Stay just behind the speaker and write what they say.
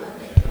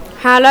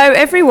Hello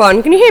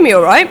everyone, can you hear me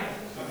all right?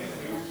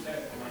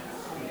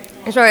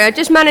 Sorry, I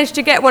just managed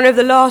to get one of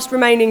the last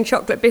remaining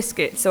chocolate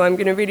biscuits, so I'm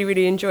going to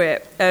really enjoy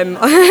it.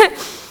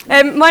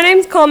 My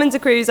name's Carmen de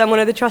Cruz, I'm one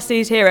of the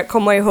trustees here at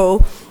Conway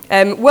Hall.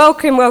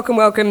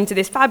 Welcome to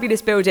this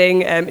fabulous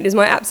building. It is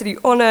my absolute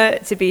honour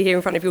to be here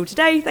in front of you all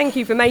today. Thank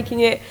you for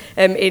making it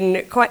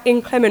in quite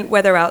inclement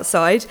weather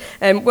outside.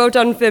 Well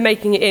done for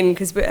making it in,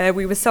 because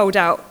we were sold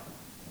out.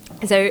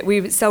 So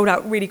we sold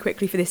out really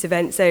quickly for this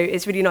event, so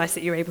it's really nice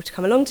that you're able to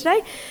come along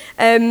today.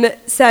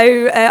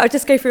 I'll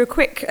just go through a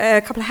quick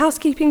couple of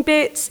housekeeping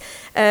bits.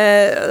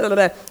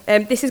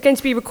 This is going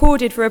to be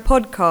recorded for a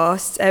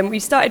podcast. We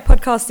started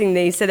podcasting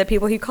these so that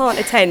people who can't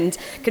attend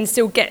can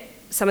still get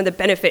some of the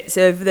benefits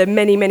of the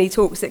many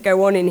talks that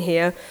go on in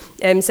here.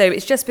 So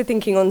it's just for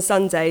Thinking on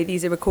Sunday.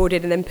 These are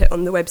recorded and then put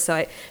on the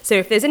website. So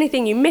if there's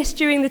anything you missed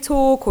during the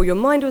talk, or your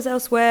mind was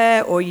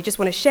elsewhere, or you just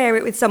want to share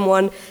it with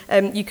someone,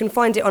 you can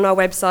find it on our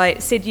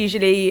website. Sid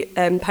usually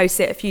posts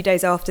it a few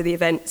days after the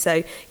event,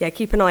 so yeah,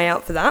 keep an eye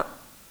out for that.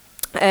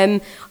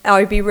 I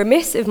would be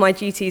remiss of my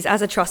duties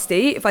as a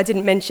trustee if I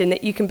didn't mention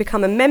that you can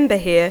become a member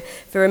here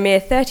for a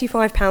mere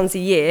 £35 a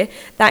year.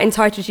 That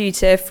entitles you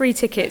to free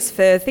tickets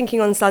for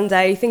Thinking on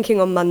Sunday, Thinking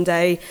on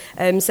Monday.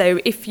 So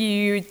if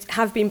you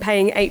have been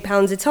paying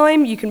 £8 a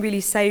time, you can really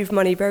save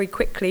money very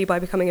quickly by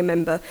becoming a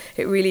member.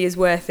 It really is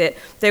worth it.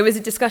 There was a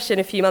discussion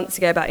a few months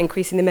ago about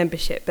increasing the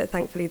membership, but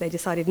thankfully they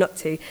decided not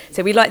to.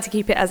 So we like to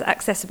keep it as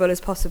accessible as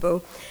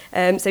possible.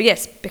 So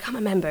yes, become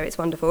a member, it's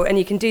wonderful. And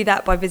you can do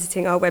that by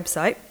visiting our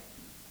website.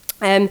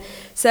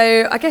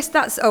 So I guess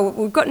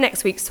we've got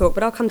next week's talk,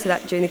 but I'll come to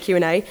that during the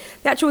Q&A.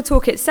 The actual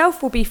talk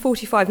itself will be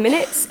 45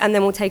 minutes, and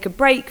then we'll take a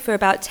break for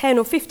about 10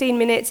 or 15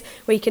 minutes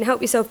where you can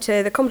help yourself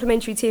to the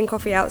complimentary tea and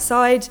coffee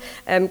outside,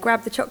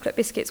 grab the chocolate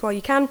biscuits while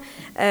you can,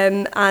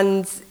 then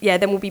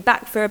we'll be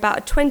back for about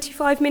a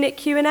 25-minute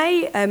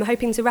Q&A,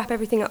 hoping to wrap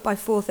everything up by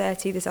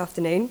 4:30 this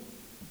afternoon.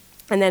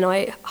 And then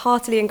I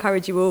heartily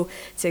encourage you all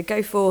to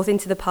go forth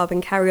into the pub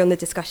and carry on the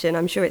discussion.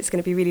 I'm sure it's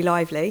going to be really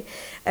lively.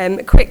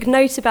 A quick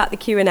note about the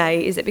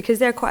Q&A is that because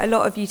there are quite a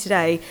lot of you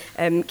today,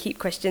 keep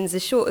questions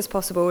as short as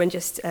possible and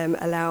just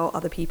allow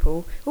other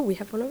people... Oh, we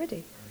have one already.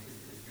 Is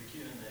the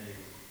Q&A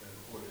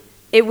recorded?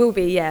 It will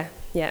be, yeah.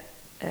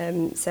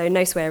 So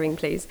no swearing,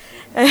 please.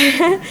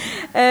 I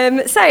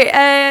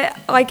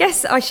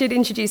guess I should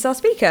introduce our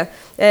speaker.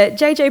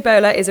 JJ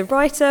Bowler is a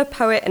writer,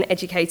 poet and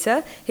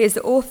educator. He is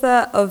the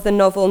author of the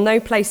novel No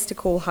Place to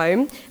Call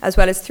Home, as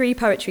well as 3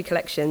 poetry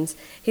collections.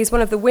 He's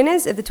one of the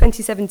winners of the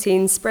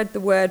 2017 Spread the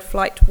Word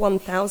Flight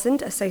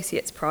 1000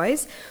 Associates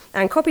Prize,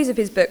 and copies of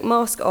his book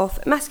Mask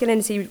Off,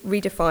 Masculinity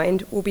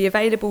Redefined will be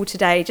available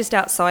today just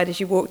outside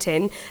as you walked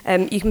in.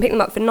 You can pick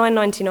them up for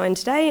 £9.99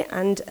 today,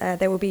 and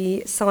there will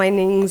be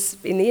signings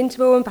in the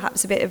interval and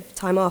perhaps a bit of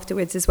time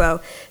afterwards as well.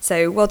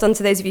 So well done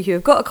to those of you who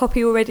have got a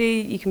copy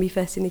already. You can be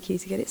first in the queue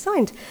to get it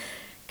signed.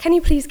 Can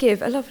you please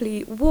give a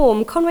lovely,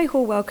 warm Conway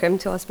Hall welcome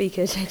to our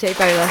speaker, JJ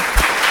Bowler.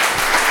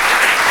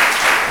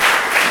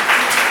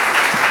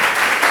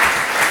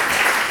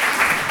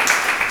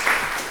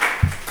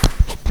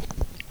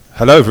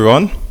 Hello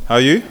everyone, how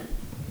are you?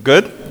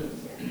 Good?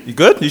 You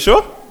good? You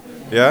sure?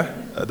 Yeah?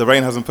 The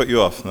rain hasn't put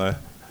you off, no?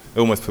 It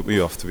almost put me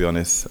off, to be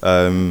honest.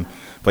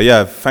 But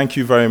yeah, thank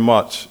you very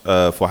much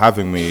for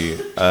having me.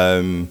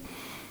 My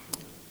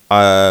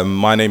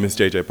name is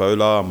JJ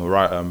Bowler, I'm a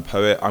writer and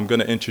poet. I'm going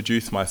to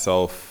introduce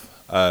myself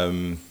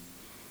the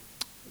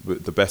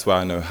best way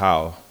I know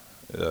how,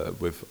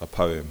 with a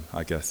poem,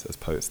 I guess, as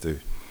poets do.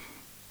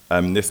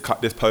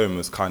 This poem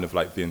was kind of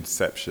like the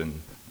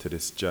inception to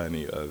this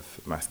journey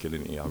of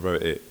masculinity. I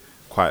wrote it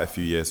quite a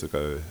few years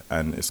ago,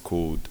 and it's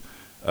called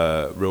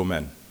Real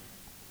Men.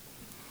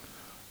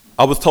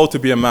 I was told to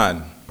be a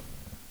man,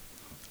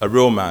 a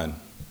real man.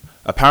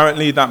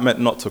 Apparently that meant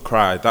not to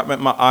cry. That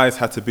meant my eyes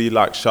had to be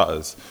like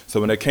shutters. So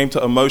when it came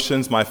to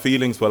emotions, my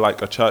feelings were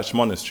like a church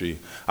monastery.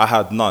 I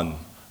had none.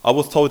 I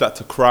was told that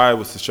to cry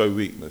was to show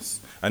weakness.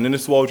 And in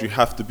this world, you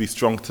have to be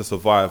strong to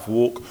survive.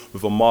 Walk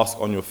with a mask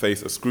on your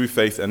face, a screw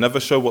face, and never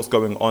show what's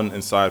going on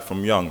inside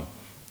from young.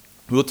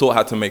 We were taught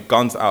how to make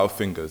guns out of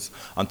fingers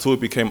until we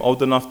became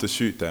old enough to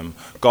shoot them.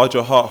 Guard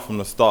your heart from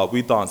the start.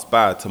 We danced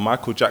bad to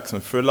Michael Jackson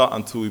Thriller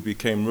until we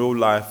became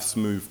real-life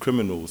smooth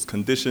criminals,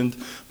 conditioned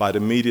by the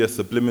media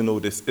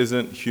subliminal. This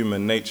isn't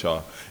human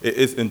nature. It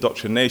is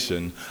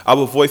indoctrination.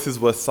 Our voices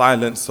were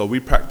silenced, so we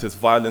practiced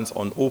violence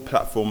on all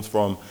platforms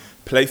from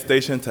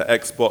PlayStation to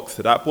Xbox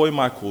to that boy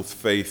Michael's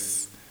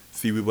face.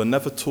 See, we were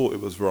never taught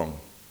it was wrong.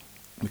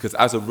 Because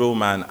as a real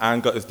man,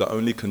 anger is the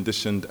only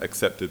conditioned,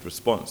 accepted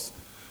response.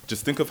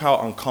 Just think of how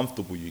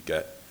uncomfortable you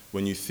get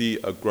when you see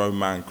a grown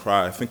man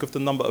cry. Think of the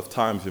number of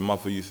times your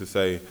mother used to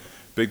say,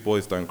 big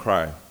boys don't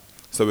cry.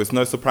 So it's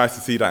no surprise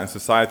to see that in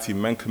society,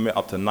 men commit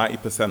up to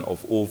 90%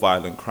 of all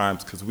violent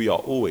crimes because we are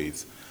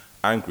always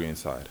angry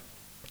inside.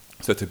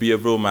 So to be a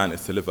real man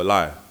is to live a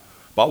lie.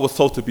 But I was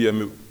told to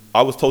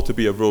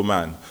be a real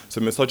man. So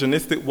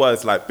misogynistic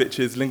words like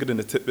bitches lingered in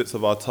the tidbits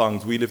of our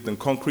tongues. We lived in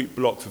concrete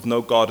blocks with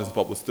no gardens,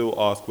 but would still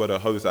ask where the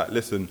hoes at.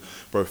 Listen,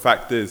 bro,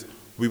 fact is,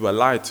 we were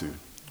lied to.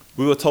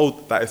 We were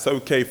told that it's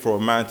okay for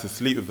a man to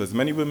sleep with as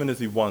many women as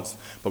he wants,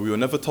 but we were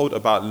never told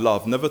about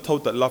love, never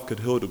told that love could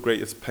heal the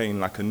greatest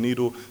pain. Like a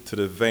needle to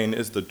the vein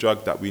is the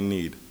drug that we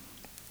need.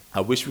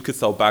 I wish we could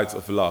sell bags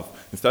of love.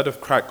 Instead of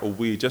crack or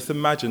weed, just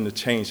imagine the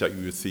change that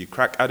you would see.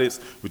 Crack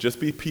addicts would just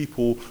be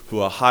people who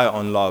are high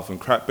on love, and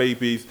crack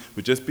babies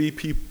would just be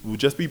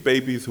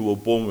babies who were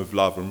born with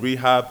love, and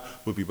rehab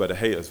would be where the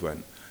haters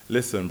went.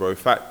 Listen, bro,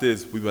 fact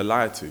is, we were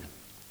lied to.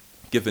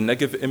 Given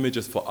negative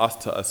images for us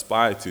to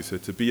aspire to. So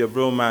to be a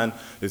real man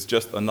is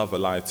just another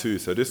lie too.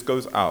 So this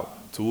goes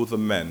out to all the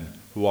men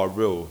who are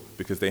real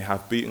because they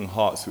have beating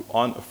hearts, who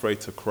aren't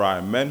afraid to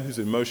cry, men whose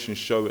emotions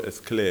show it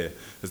as clear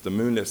as the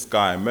moonlit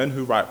sky, men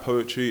who write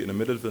poetry in the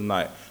middle of the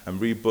night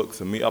and read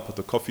books and meet up at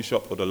the coffee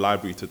shop or the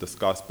library to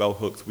discuss bell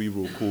hooks. We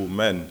will call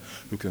men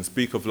who can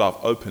speak of love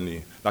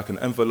openly, like an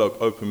envelope.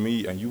 Open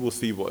me and you will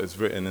see what is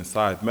written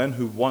inside. Men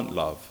who want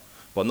love,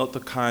 but not the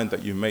kind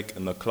that you make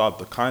in the club,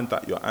 the kind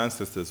that your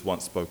ancestors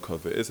once spoke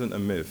of. It isn't a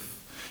myth.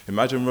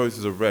 Imagine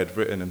roses of red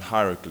written in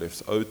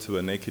hieroglyphs, ode to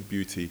a naked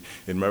beauty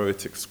in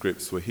Meroitic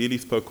scripts, Swahili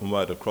spoken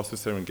word across the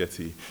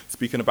Serengeti,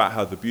 speaking about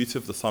how the beauty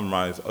of the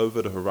sunrise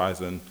over the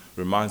horizon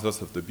reminds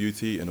us of the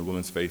beauty in a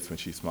woman's face when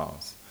she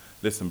smiles.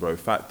 Listen, bro,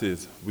 fact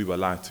is, we were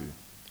lied to,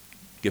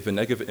 given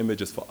negative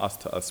images for us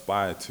to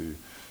aspire to.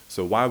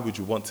 So why would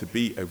you want to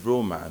be a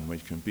real man when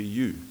you can be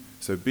you?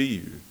 So be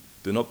you.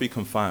 Do not be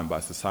confined by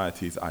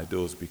society's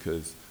ideals,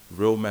 because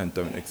real men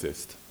don't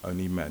exist,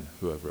 only men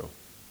who are real.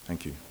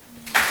 Thank you.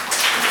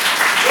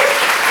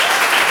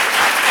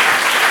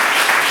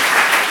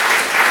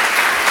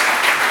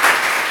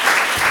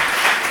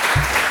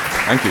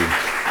 Thank you.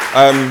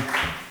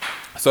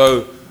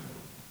 So,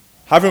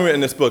 having written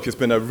this book, it's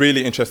been a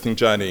really interesting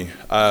journey.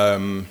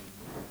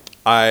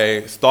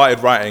 I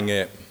started writing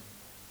it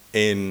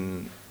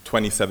in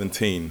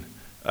 2017,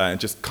 and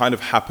it just kind of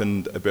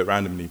happened a bit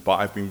randomly, but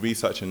I've been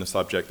researching the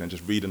subject and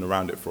just reading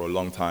around it for a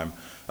long time,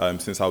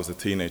 since I was a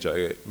teenager.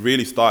 It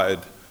really started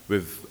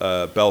with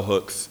Bell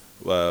Hooks,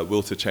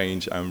 Will to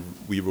Change, and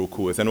We Will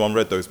Cool. Has anyone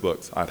read those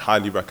books? I'd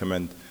highly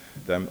recommend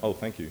them. Oh,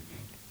 thank you.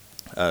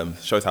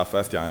 Shows how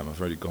thirsty I am. I've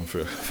already gone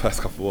through the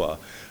first cup of water.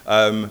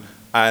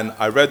 And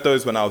I read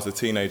those when I was a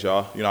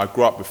teenager. You know, I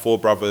grew up with four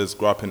brothers,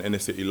 grew up in inner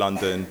city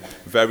London,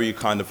 very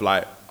kind of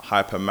like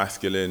hyper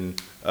masculine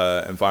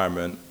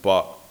environment.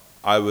 But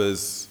I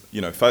was,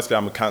 you know, firstly,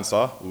 I'm a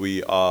Cancer.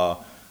 We are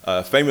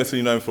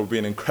famously known for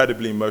being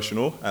incredibly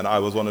emotional, and I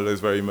was one of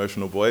those very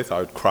emotional boys. I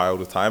would cry all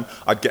the time.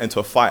 I'd get into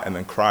a fight and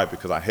then cry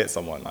because I hit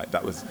someone. Like,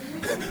 that was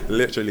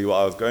literally what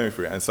I was going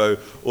through. And so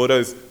all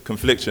those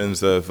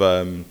conflictions of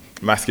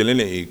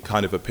masculinity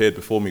kind of appeared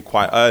before me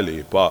quite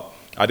early, but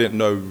I didn't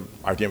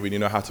really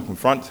know how to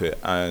confront it,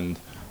 and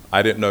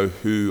I didn't know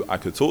who I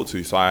could talk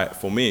to. So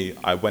for me,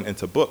 I went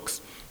into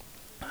books,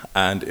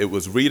 and it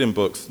was reading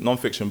books,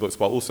 non-fiction books,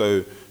 but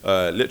also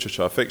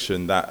literature,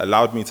 fiction, that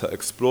allowed me to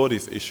explore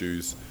these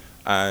issues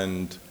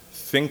and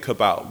think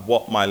about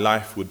what my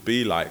life would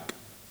be like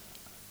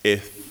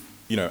if,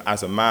 you know,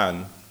 as a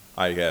man,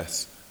 I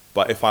guess,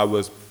 but if I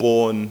was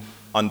born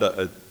under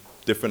a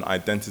different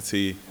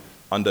identity,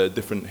 under a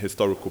different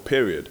historical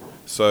period.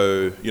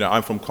 So, you know,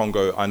 I'm from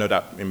Congo. I know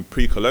that in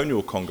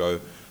pre-colonial Congo,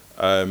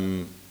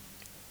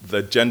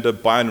 the gender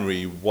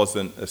binary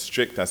wasn't as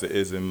strict as it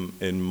is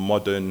in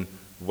modern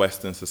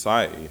Western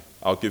society.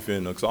 I'll give you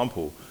an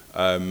example.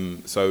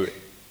 So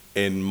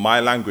in my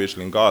language,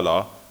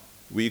 Lingala,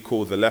 we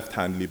call the left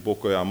hand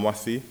Liboko ya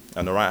Mwasi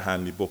and the right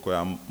hand Liboko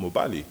ya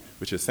Mobali,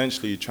 which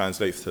essentially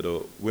translates to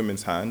the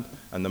women's hand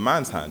and the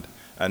man's hand.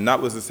 And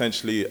that was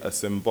essentially a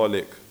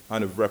symbolic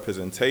kind of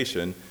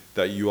representation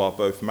that you are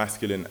both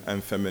masculine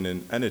and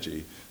feminine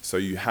energy. So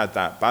you had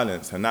that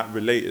balance, and that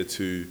related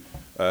to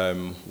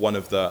one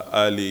of the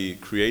early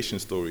creation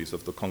stories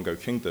of the Congo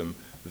Kingdom,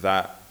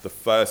 that the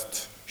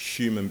first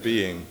human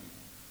being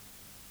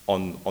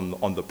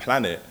on the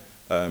planet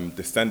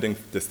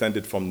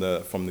descended from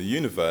the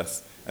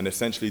universe and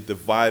essentially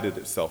divided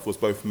itself, was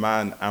both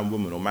man and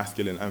woman, or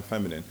masculine and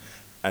feminine,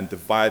 and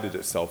divided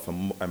itself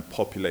and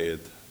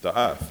populated the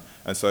earth.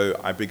 And so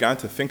I began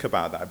to think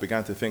about that. I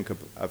began to think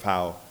of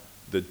how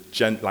the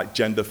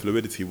gender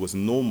fluidity was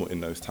normal in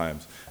those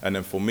times. And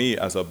then for me,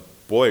 as a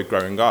boy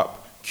growing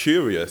up,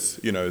 curious,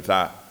 you know,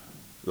 that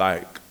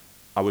like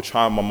I would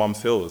try on my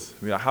mum's heels.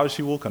 I mean, like, how does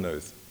she walk on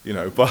those? You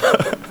know, but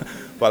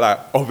like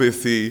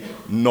obviously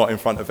not in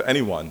front of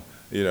anyone,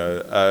 you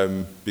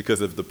know, because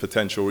of the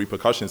potential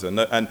repercussions. And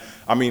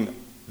I mean,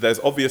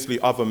 there's obviously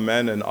other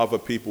men and other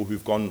people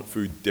who've gone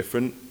through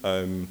different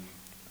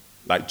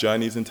like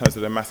journeys in terms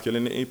of their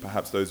masculinity,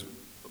 perhaps those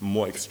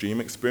more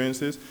extreme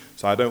experiences.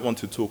 So I don't want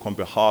to talk on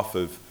behalf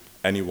of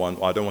anyone,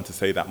 or I don't want to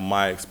say that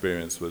my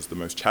experience was the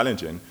most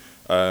challenging.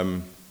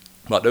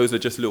 But those are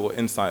just little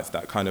insights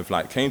that kind of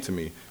like came to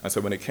me. And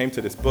so when it came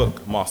to this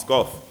book, Mask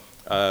Off,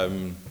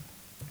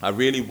 I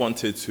really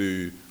wanted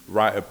to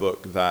write a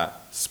book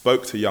that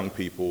spoke to young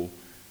people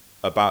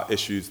about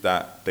issues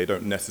that they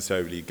don't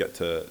necessarily get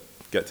to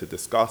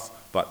discuss,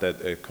 but that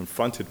they're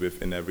confronted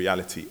with in their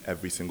reality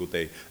every single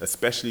day,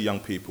 especially young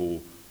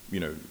people, you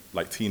know,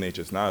 like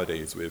teenagers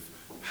nowadays, with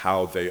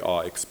how they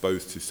are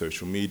exposed to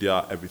social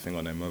media, everything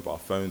on their mobile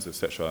phones,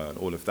 etc., and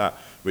all of that,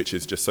 which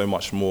is just so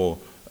much more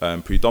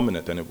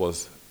predominant than it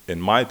was in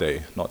my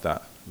day, not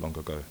that long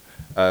ago.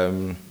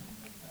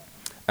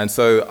 And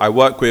so I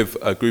work with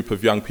a group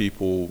of young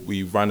people.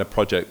 We ran a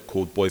project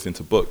called Boys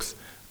into Books,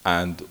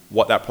 and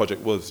what that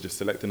project was, just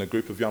selecting a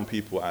group of young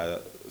people at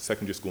a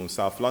secondary school in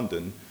South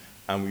London,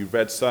 and we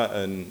read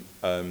certain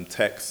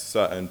texts,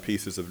 certain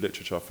pieces of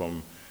literature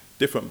from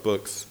different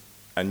books,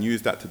 and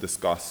used that to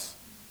discuss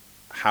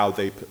how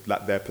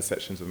their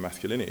perceptions of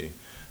masculinity.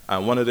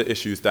 And one of the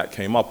issues that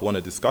came up, one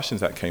of the discussions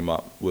that came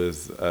up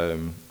was,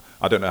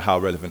 I don't know how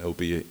relevant it will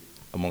be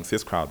amongst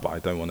this crowd, but I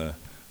don't want to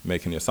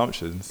make any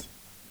assumptions,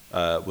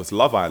 was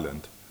Love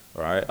Island,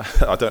 right?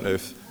 I don't know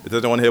if,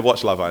 does anyone here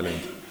watch Love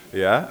Island?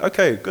 Yeah?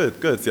 Okay,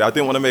 good. See, I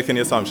didn't want to make any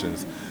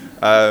assumptions.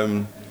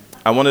 And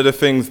one of the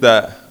things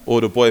that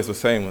all the boys were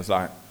saying was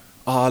like,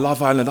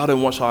 Love Island, I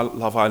don't watch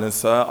Love Island,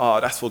 sir.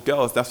 That's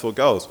for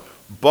girls.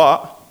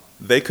 But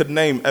they could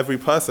name every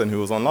person who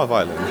was on Love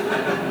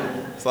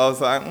Island. So I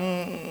was like,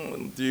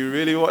 do you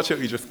really watch it? Or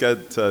are you just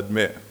scared to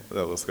admit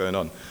that what's going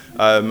on?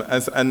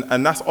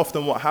 And that's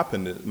often what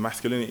happened.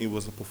 Masculinity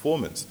was a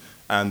performance.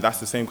 And that's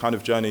the same kind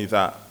of journey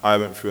that I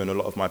went through and a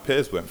lot of my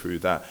peers went through,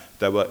 that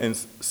there were in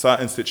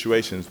certain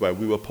situations where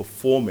we were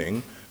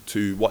performing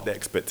to what the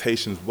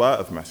expectations were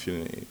of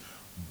masculinity,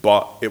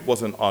 but it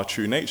wasn't our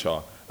true nature.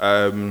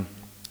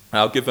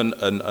 I'll give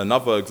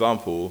another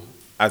example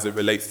as it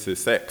relates to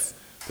sex,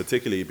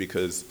 particularly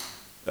because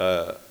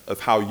of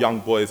how young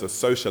boys are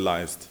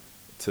socialized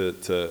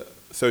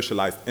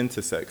socialized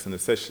into sex and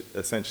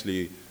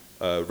essentially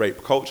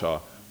rape culture,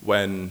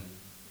 when,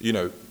 you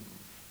know,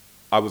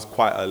 I was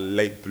quite a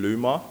late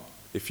bloomer,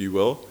 if you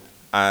will,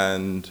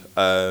 and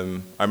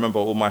I remember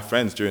all my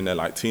friends during their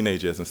like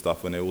teenage years and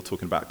stuff, when they were all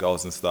talking about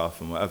girls and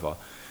stuff and whatever,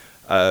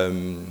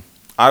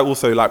 I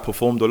also like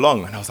performed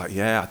along, and I was like,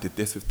 yeah, I did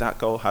this with that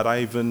girl. Had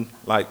I even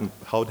like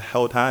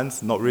held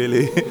hands? Not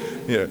really,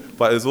 you know.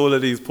 But there's all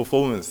of these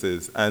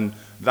performances, and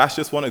that's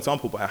just one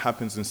example. But it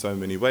happens in so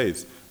many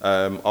ways.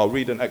 I'll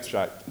read an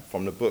extract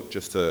from the book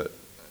just to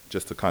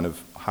kind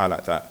of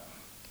highlight that.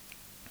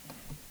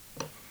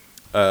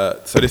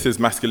 So this is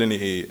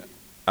masculinity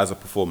as a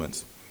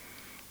performance.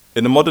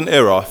 In the modern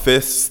era,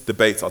 fierce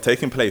debates are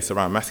taking place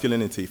around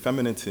masculinity,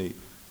 femininity,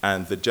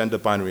 and the gender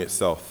binary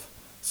itself,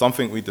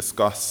 something we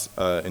discuss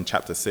in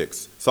chapter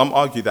 6. Some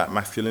argue that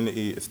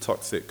masculinity is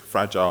toxic,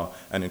 fragile,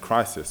 and in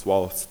crisis,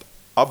 whilst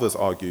others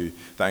argue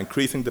that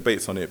increasing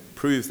debates on it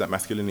proves that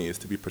masculinity is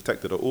to be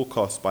protected at all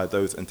costs by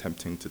those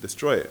attempting to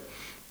destroy it.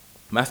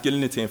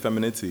 Masculinity and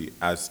femininity,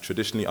 as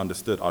traditionally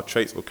understood, are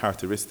traits or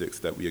characteristics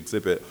that we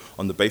exhibit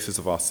on the basis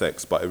of our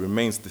sex, but it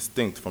remains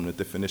distinct from the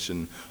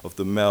definition of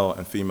the male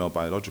and female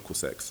biological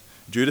sex.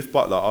 Judith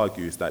Butler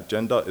argues that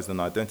gender is an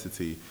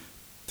identity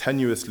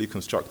tenuously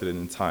constructed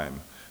in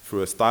time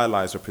through a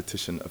stylized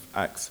repetition of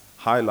acts,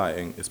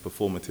 highlighting its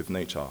performative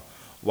nature.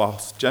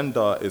 Whilst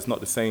gender is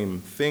not the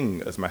same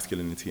thing as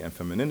masculinity and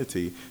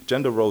femininity,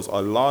 gender roles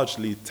are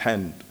largely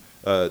tended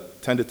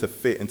to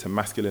fit into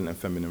masculine and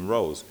feminine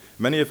roles.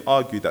 Many have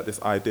argued that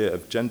this idea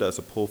of gender as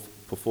a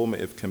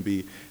performative can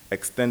be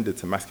extended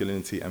to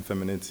masculinity and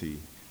femininity,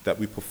 that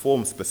we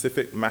perform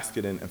specific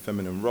masculine and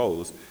feminine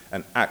roles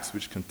and acts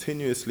which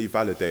continuously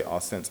validate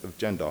our sense of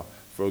gender.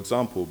 For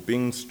example,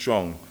 being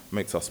strong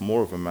makes us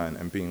more of a man,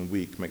 and being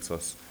weak makes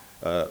us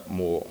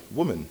more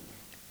woman.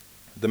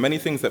 The many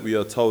things that we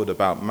are told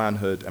about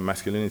manhood and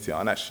masculinity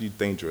are actually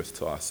dangerous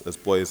to us as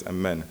boys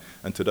and men,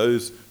 and to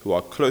those who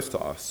are close to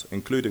us,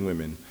 including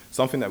women,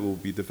 something that will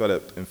be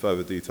developed in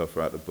further detail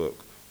throughout the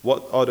book.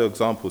 What are the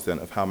examples then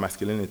of how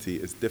masculinity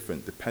is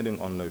different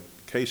depending on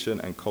location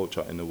and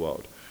culture in the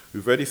world?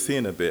 We've already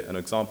seen a bit, an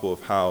example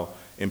of how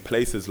in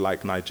places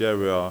like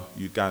Nigeria,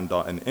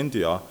 Uganda, and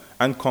India,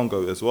 and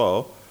Congo as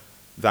well,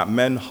 that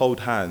men hold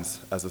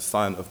hands as a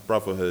sign of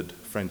brotherhood,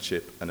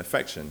 friendship, and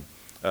affection.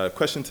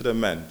 Question to the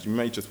men, you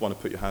may just want to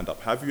put your hand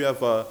up. Have you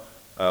ever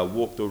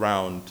walked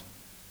around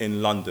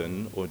in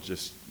London, or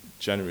just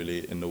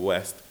generally in the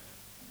West,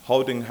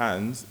 holding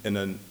hands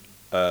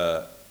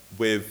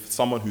with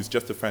someone who's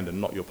just a friend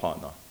and not your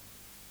partner?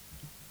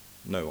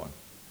 No one,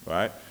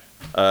 right?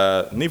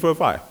 Neither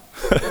have I.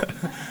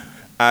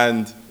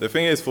 And the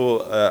thing is,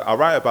 I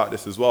write about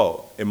this as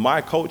well. In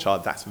my culture,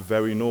 that's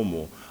very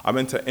normal. I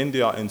went to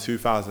India in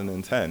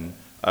 2010,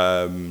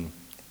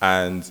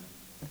 and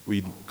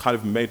we kind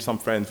of made some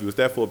friends. We was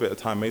there for a bit of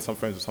time, made some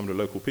friends with some of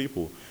the local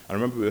people. And I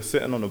remember we were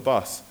sitting on a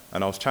bus,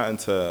 and I was chatting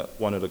to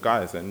one of the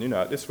guys, and, you know,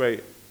 at this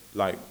rate,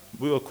 like,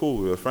 we were cool,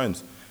 we were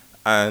friends.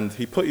 And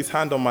he put his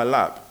hand on my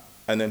lap,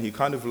 and then he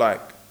kind of, like,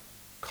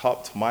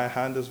 cupped my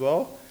hand as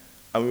well,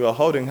 and we were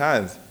holding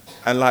hands.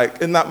 And,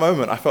 like, in that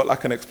moment, I felt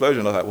like an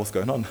explosion. I was like, what's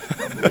going on?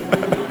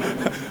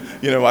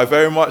 You know,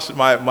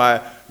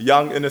 my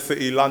young inner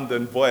city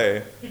London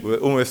boy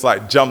almost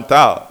like jumped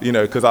out, you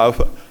know, because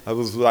I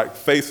was like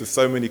faced with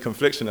so many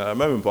confliction at that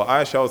moment. But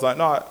I was like,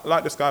 no, I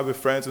like this guy, with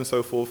friends and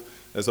so forth.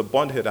 There's a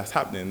bond here that's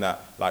happening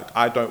that, like,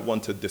 I don't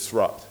want to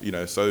disrupt, you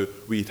know. So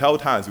we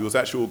held hands. We was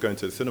actually all going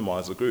to the cinema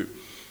as a group.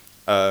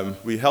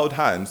 We held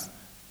hands,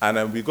 and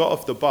then we got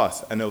off the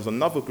bus, and there was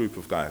another group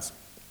of guys.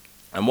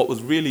 And what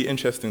was really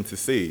interesting to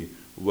see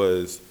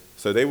was,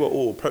 so they were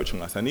all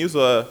approaching us, and these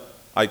were,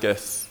 I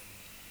guess,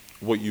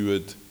 what you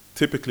would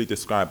typically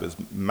describe as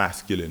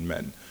masculine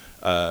men.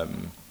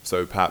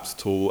 So perhaps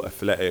tall,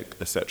 athletic,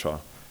 etc.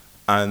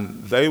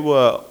 And they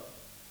were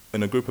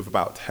in a group of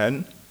about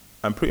 10,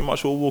 and pretty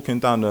much all walking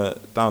down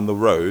the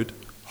road,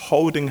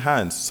 holding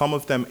hands, some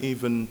of them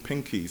even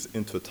pinkies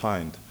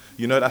intertwined.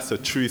 You know, that's a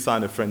true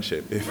sign of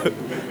friendship,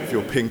 if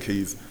your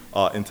pinkies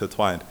are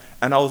intertwined.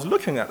 And I was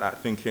looking at that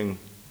thinking,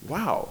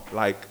 wow,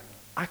 like,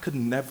 I could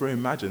never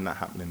imagine that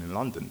happening in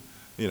London,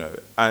 you know.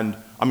 And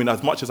I mean,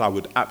 as much as I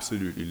would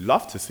absolutely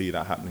love to see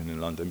that happening in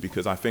London,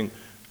 because I think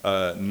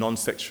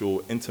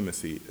non-sexual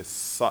intimacy is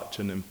such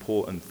an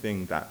important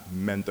thing that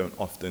men don't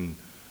often,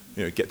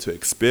 you know, get to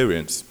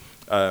experience.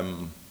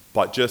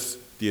 But just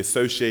the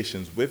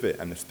associations with it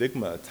and the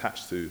stigma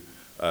attached to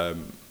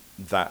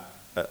that,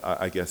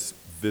 I guess,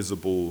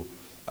 visible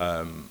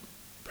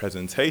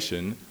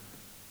presentation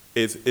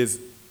is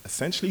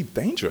essentially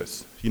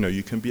dangerous. You know,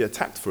 you can be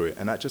attacked for it,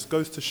 and that just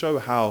goes to show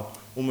how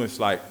almost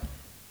like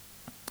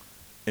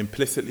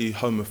implicitly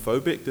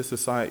homophobic this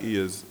society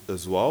is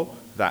as well,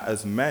 that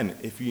as men,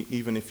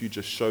 even if you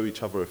just show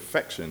each other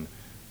affection,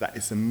 that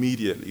it's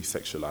immediately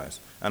sexualized.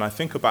 And I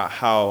think about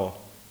how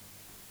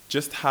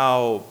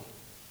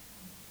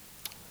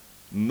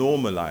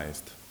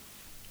normalized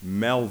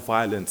male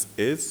violence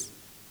is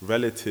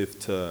relative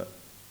to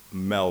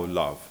male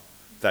love.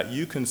 That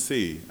you can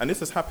see, and this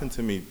has happened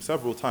to me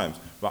several times,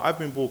 but I've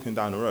been walking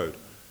down the road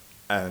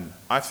and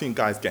I've seen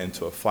guys get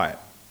into a fight,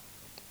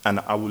 and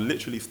I will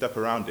literally step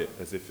around it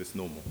as if it's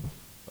normal,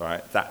 all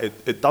right? That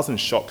it doesn't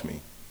shock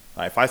me.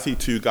 Like, if I see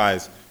two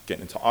guys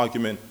getting into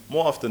argument,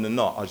 more often than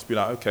not, I'll just be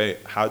like, okay,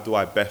 how do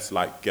I best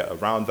like get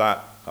around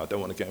that? I don't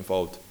want to get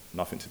involved,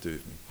 nothing to do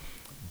with me.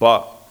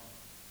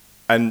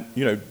 And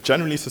you know,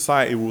 generally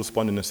society will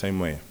respond in the same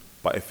way.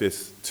 But if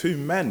it's two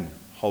men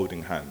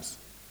holding hands,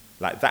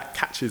 like that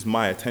catches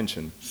my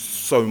attention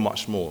so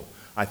much more.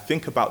 I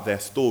think about their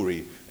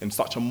story in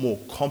such a more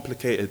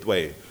complicated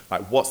way.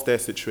 Like, what's their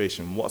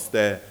situation? What's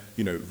their,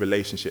 you know,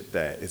 relationship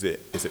there? Is it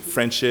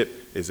friendship?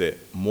 Is it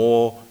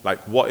more? Like,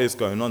 what is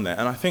going on there?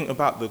 And I think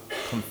about the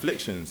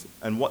conflictions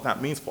and what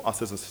that means for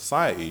us as a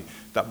society,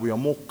 that we are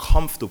more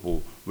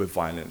comfortable with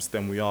violence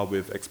than we are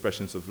with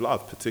expressions of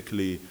love,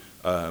 particularly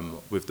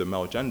with the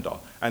male gender.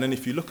 And then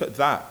if you look at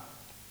that,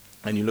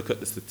 and you look at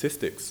the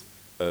statistics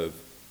of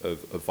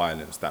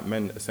violence, that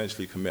men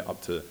essentially commit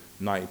up to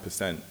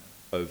 90%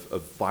 of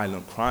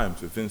violent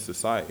crimes within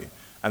society.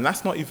 And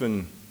that's not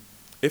even,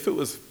 if it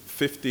was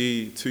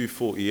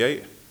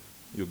 50-48,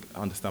 you'll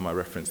understand my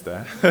reference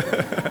there,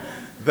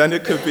 then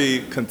it could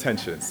be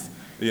contentious,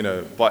 you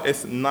know, but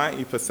it's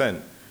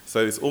 90%.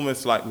 So it's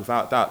almost like,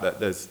 without doubt, that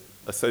there's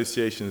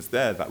associations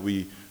there that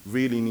we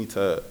really need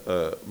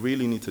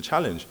to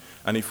challenge.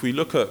 And if we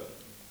look at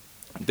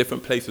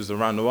different places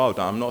around the world,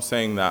 I'm not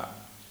saying that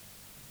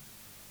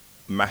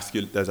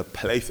there's a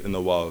place in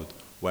the world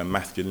where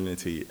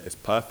masculinity is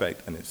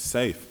perfect and it's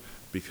safe,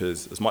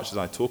 because as much as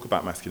I talk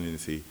about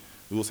masculinity,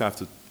 we also have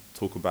to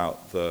talk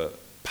about the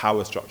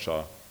power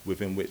structure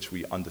within which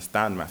we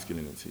understand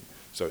masculinity.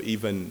 So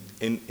even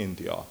in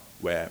India,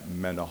 where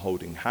men are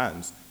holding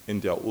hands,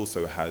 India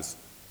also has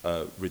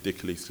a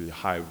ridiculously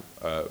high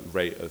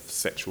rate of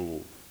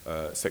sexual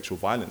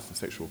violence and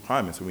sexual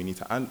crime, and so we need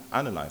to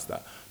analyze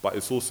that. But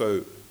it's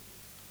also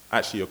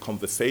actually a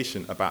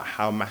conversation about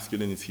how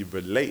masculinity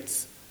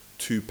relates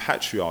to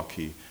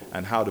patriarchy,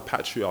 and how the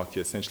patriarchy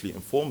essentially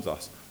informs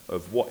us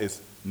of what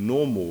is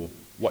normal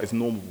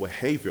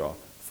behavior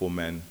for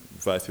men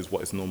versus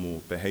what is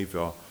normal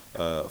behavior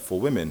for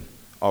women.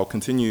 I'll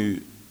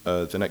continue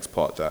the next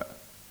part that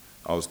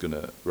I was going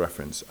to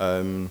reference.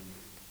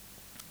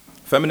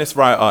 Feminist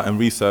writer and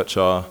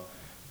researcher,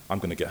 I'm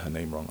going to get her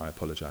name wrong, I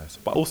apologize.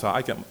 But also,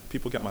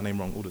 people get my name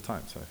wrong all the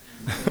time, so.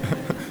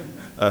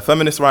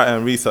 Feminist writer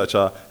and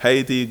researcher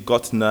Heidi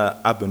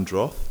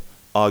Gottner-Abendroth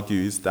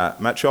argues that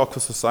matriarchal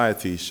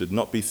societies should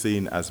not be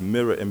seen as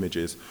mirror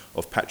images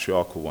of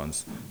patriarchal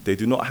ones. They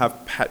do not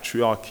have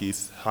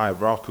patriarchy's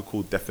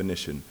hierarchical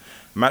definition.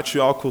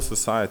 Matriarchal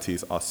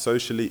societies are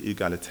socially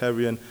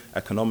egalitarian,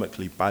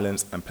 economically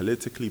balanced, and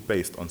politically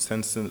based on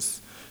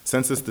census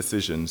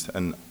decisions,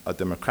 and are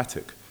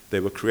democratic. They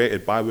were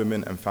created by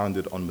women and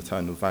founded on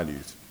maternal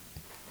values.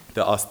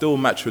 There are still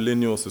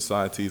matrilineal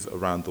societies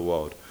around the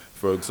world.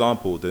 For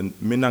example, the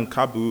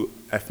Minangkabau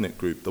ethnic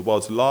group, the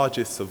world's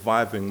largest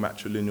surviving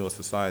matrilineal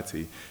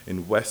society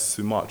in West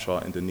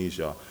Sumatra,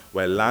 Indonesia,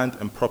 where land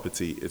and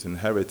property is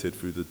inherited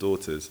through the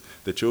daughters.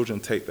 The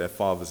children take their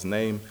father's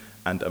name,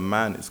 and a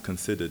man is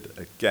considered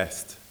a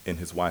guest in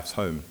his wife's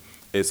home.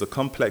 It's a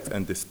complex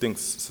and distinct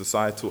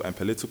societal and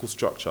political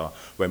structure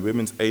where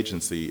women's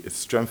agency is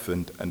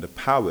strengthened and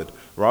empowered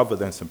rather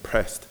than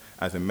suppressed,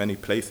 as in many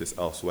places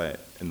elsewhere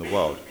in the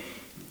world.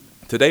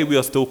 Today, we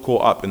are still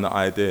caught up in the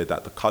idea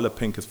that the color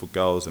pink is for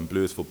girls and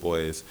blue is for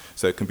boys,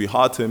 so it can be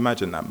hard to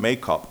imagine that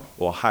makeup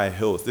or high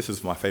heels, this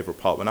is my favorite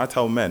part, when I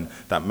tell men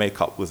that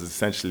makeup was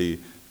essentially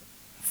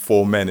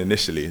for men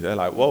initially. They're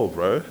like, whoa,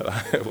 bro,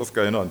 what's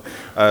going on?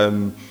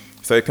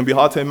 So it can be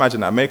hard to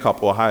imagine that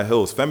makeup or high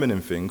heels,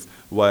 feminine things,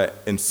 were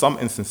in some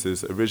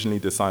instances originally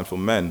designed for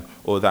men,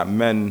 or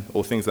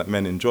things that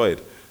men enjoyed.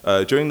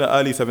 During the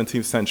early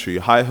 17th century,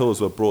 high heels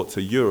were brought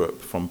to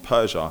Europe from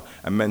Persia,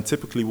 and men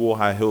typically wore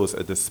high heels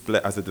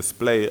as a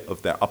display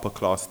of their upper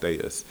class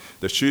status.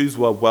 The shoes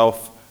were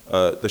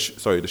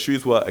the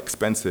shoes were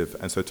expensive,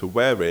 and so to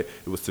wear it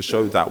was to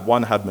show that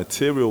one had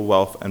material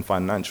wealth and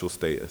financial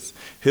status.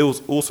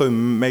 Heels also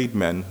made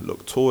men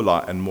look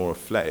taller and more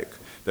athletic.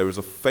 There is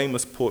a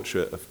famous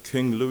portrait of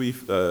King Louis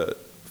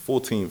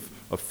XIV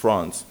of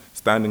France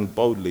standing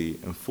boldly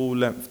in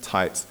full-length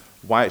tights,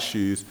 white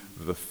shoes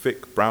with a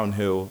thick brown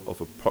heel of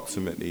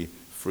approximately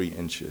 3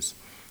 inches.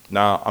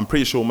 Now, I'm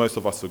pretty sure most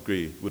of us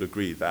would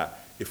agree that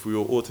if we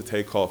were all to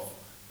take off,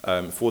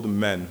 if all the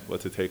men were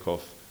to take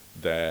off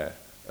their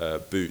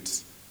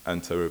boots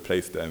and to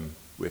replace them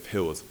with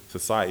heels,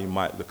 society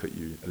might look at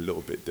you a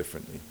little bit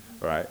differently,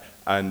 right?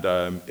 And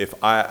if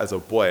I, as a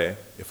boy,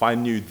 if I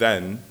knew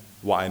then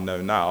what I know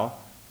now,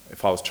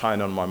 if I was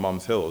trying on my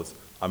mum's heels,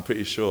 I'm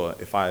pretty sure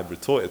if I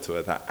retorted to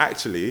her that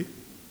actually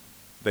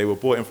they were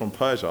brought in from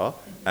Persia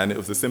and it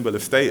was a symbol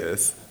of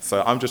status,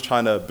 so I'm just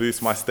trying to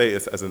boost my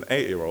status as an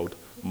 8-year-old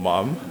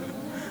mum,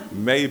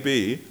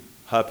 maybe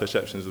her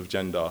perceptions of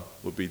gender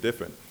would be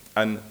different.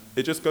 And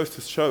it just goes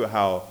to show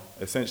how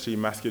essentially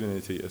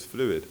masculinity is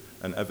fluid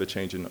and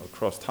ever-changing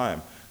across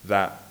time,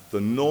 that the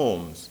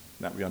norms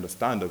that we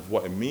understand of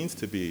what it means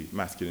to be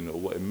masculine or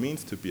what it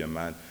means to be a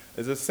man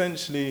is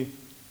essentially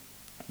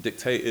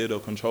dictated or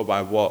controlled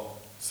by what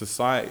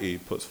society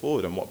puts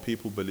forward and what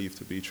people believe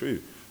to be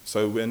true.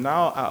 So we're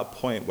now at a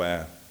point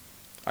where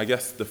I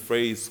guess the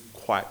phrase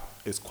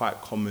is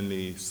quite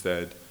commonly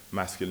said,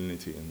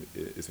 masculinity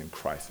is in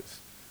crisis.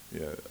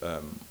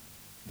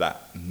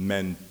 That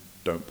men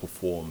don't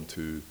perform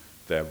to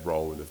their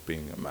role of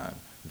being a man,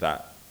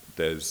 that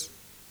there's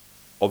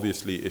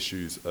obviously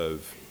issues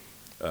of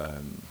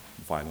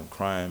violent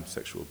crime,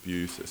 sexual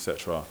abuse,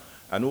 etc.,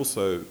 and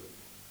also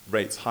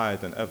rates higher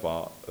than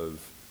ever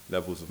of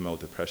levels of male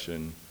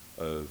depression,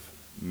 of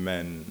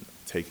men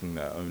taking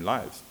their own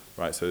lives,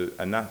 right? So,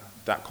 and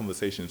that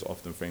conversation is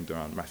often framed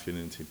around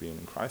masculinity being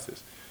in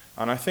crisis.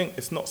 And I think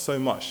it's not so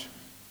much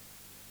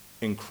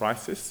in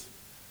crisis,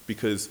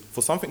 because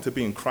for something to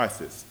be in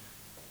crisis,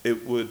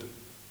 it would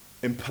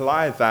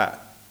imply that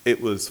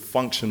it was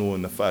functional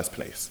in the first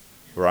place,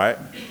 right?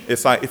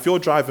 It's like if you're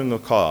driving a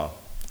car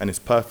and it's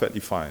perfectly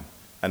fine,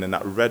 and then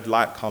that red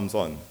light comes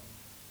on,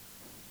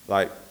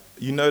 like,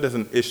 you know there's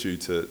an issue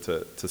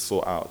to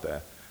sort out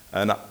there.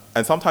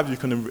 And sometimes you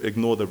can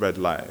ignore the red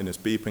light, and it's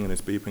beeping, and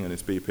it's beeping, and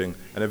it's beeping,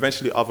 and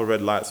eventually other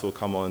red lights will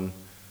come on,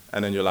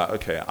 and then you're like,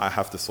 okay, I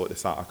have to sort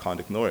this out, I can't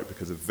ignore it,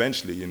 because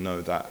eventually you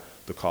know that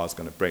the car's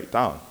gonna break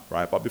down,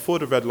 right? But before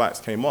the red lights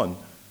came on,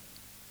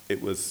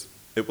 it was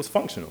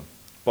functional.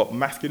 But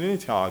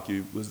masculinity, I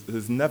argue,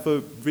 has never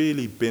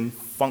really been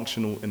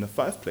functional in the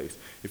first place.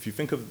 If you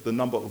think of the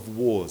number of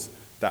wars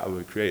that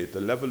were created,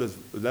 the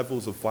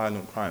levels of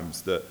violent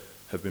crimes that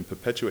have been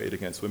perpetuated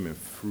against women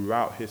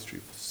throughout history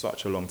for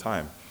such a long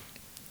time,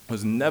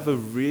 was never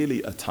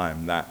really a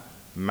time that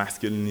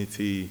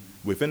masculinity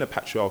within a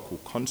patriarchal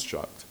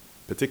construct,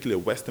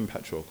 particularly a Western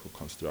patriarchal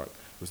construct,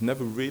 was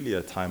never really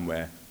a time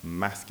where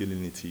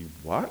masculinity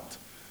worked.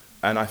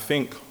 And I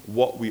think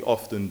what we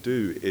often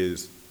do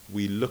is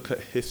we look at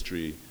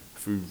history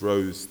through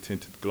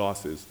rose-tinted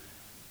glasses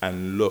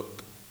and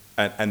look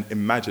and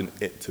imagine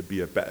it to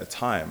be a better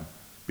time,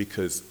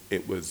 because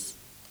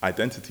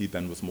identity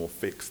then was more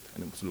fixed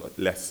and it was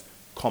less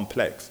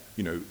complex.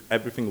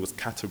 Everything was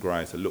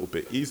categorized a little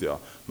bit easier.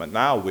 But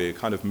now we're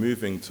kind of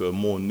moving to a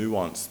more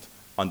nuanced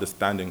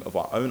understanding of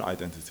our own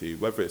identity,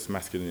 whether it's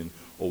masculine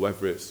or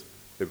whether it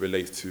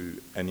relates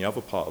to any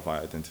other part of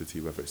our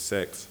identity, whether it's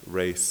sex,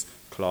 race,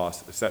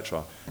 class,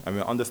 etc. And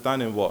we're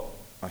understanding what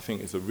I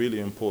think is a really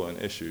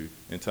important issue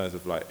in terms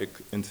of like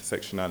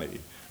intersectionality.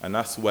 And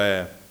that's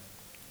where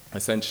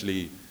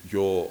essentially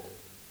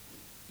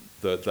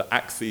the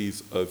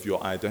axes of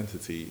your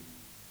identity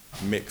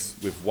mix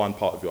with one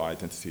part of your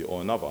identity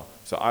or another.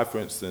 So I, for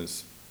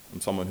instance,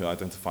 am someone who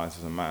identifies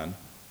as a man,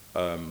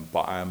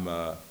 but I'm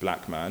a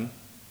black man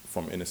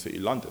from inner city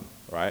London,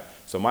 right?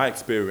 So my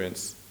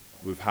experience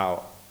with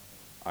how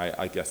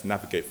I guess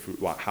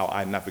how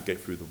I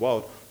navigate through the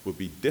world would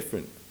be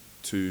different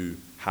to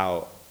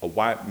how a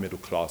white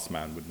middle-class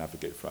man would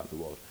navigate throughout the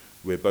world.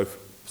 We're both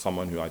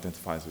someone who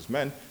identifies as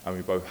men, and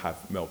we both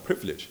have male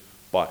privilege,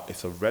 but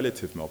it's a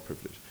relative male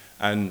privilege.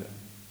 And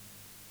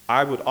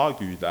I would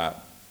argue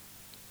that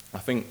I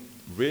think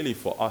really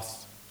for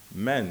us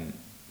men,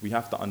 we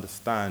have to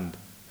understand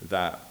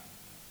that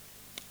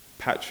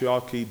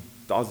patriarchy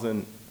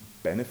doesn't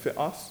benefit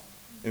us.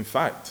 In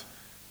fact,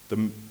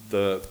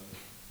 the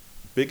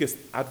biggest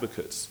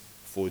advocates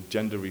for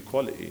gender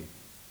equality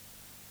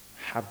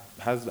have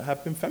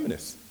been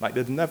feminists. Like,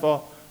 there's never,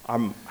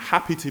 I'm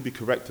happy to be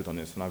corrected on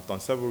this, and I've done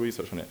several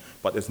research on it,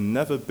 but there's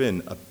never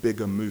been a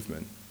bigger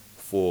movement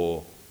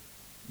for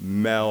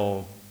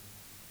male,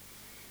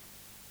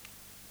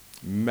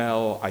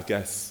 male, I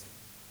guess,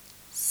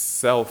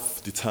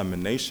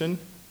 self-determination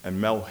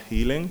and male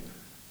healing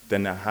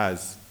than it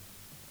has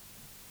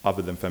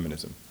other than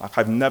feminism. Like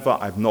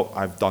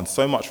I've done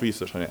so much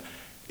research on it.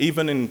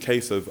 Even in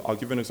case of, I'll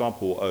give you an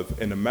example of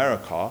in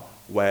America,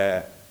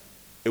 where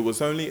it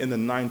was only in the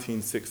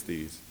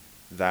 1960s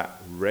that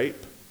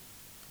rape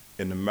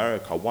in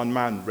America, one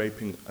man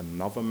raping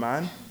another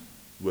man,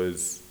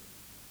 was,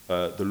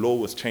 the law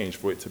was changed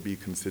for it to be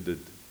considered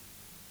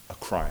a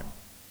crime.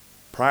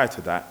 Prior to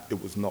that,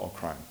 it was not a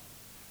crime.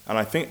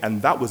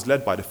 And that was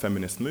led by the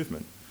feminist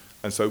movement.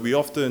 And so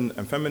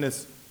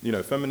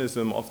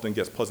feminism often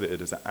gets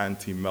posited as an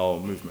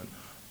anti-male movement.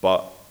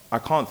 But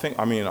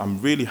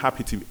I'm really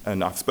happy to,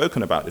 and I've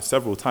spoken about this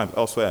several times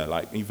elsewhere,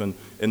 like even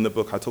in the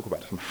book I talk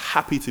about it, I'm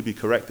happy to be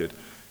corrected.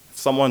 If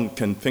someone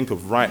can think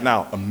of right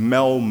now a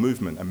male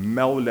movement, a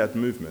male-led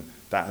movement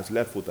that has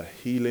led for the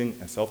healing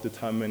and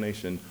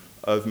self-determination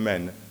of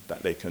men,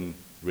 that they can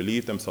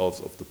relieve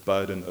themselves of the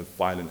burden of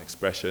violent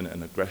expression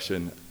and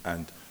aggression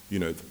and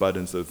the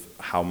burdens of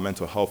how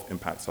mental health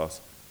impacts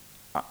us,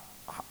 I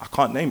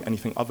can't name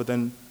anything other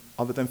than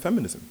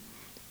feminism.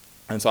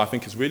 And so I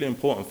think it's really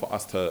important for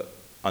us to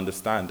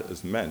understand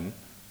as men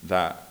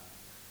that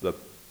the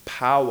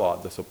power,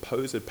 the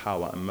supposed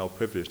power and male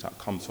privilege that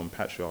comes from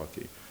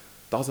patriarchy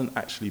doesn't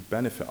actually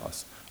benefit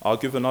us. I'll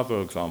give another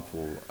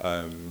example.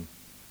 I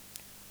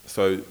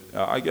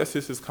guess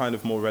this is kind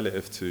of more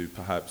relative to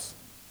perhaps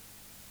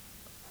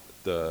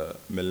the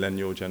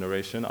millennial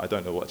generation. I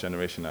don't know what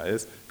generation that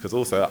is, because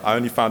also I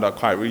only found out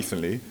quite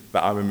recently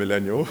that I'm a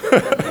millennial.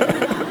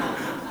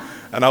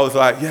 And I was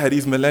like, yeah,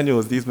 these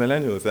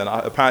millennials. And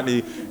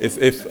apparently,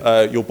 if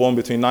you're born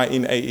between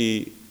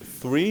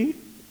 1983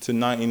 to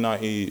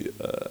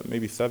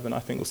 1997, I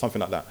think, or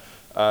something like that.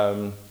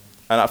 And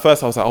at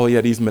first I was like, oh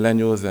yeah, these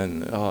millennials,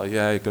 and oh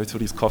yeah, go to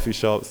these coffee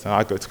shops. And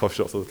I go to coffee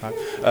shops all the time.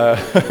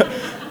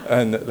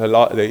 And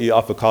they eat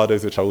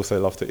avocados, which I also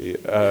love to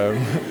eat.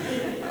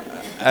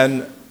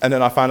 And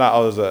then I found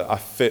out I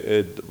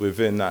fitted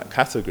within that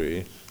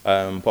category.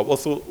 But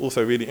what's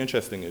also really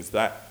interesting is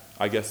that,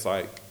 I guess,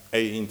 like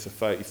 18 to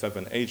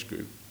 37 age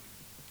group,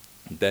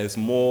 there's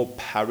more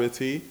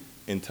parity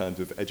in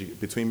terms of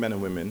between men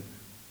and women,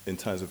 in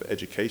terms of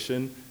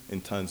education,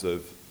 in terms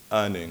of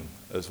earning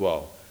as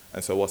well.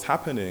 And so what's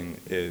happening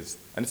is,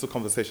 and it's a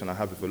conversation I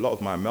have with a lot of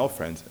my male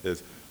friends,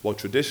 is, well,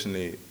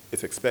 traditionally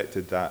it's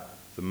expected that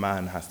the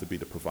man has to be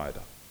the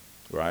provider,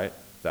 right?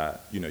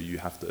 That you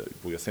have to,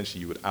 well, essentially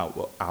you would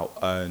out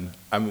earn.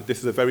 And this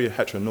is a very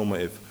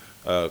heteronormative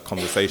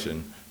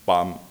conversation, but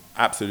I'm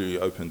absolutely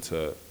open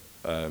to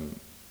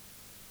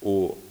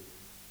all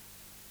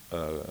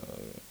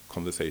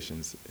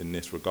conversations in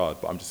this regard.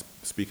 But I'm just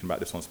speaking about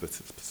this one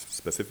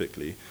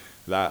specifically.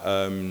 That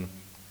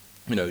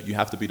you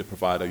have to be the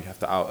provider, you have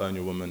to out earn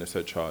your woman,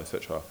 etc.,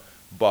 etc.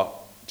 But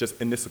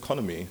just in this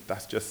economy,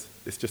 it's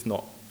just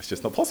not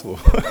possible.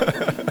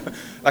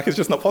 Like, it's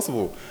just not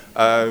possible.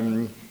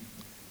 And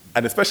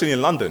especially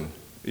in London,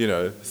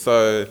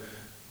 so,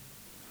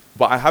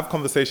 but I have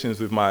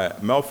conversations with my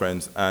male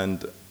friends,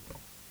 and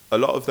a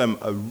lot of them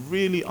are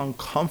really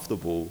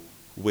uncomfortable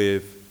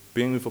with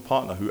being with a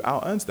partner who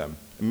out-earns them.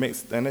 And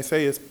they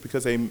say it's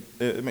because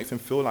it makes them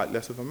feel like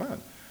less of a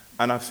man.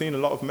 And I've seen a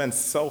lot of men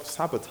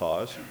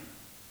self-sabotage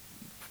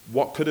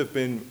what could have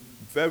been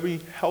very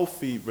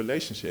healthy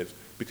relationships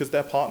because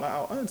their partner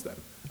out-earns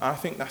them. And I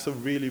think that's a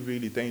really,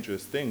 really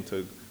dangerous thing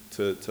to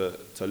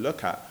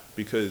look at,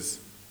 because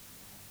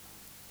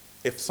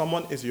if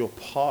someone is your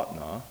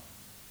partner,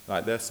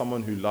 like there's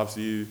someone who loves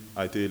you,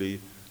 ideally,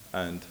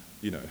 and,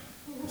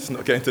 let's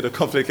not get into the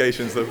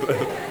complications of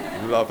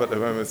love at the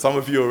moment. Some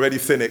of you are already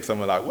cynics, and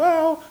we're like,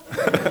 well,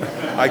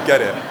 I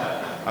get it.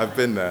 I've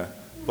been there.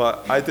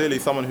 But ideally,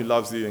 someone who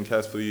loves you and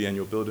cares for you, and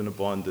you're building a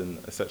bond and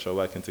et cetera,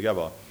 working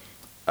together.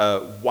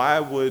 Why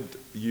would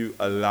you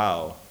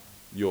allow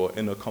your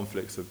inner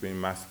conflicts of being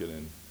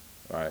masculine,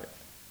 right,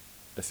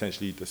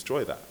 essentially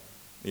destroy that?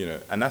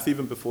 And that's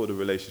even before the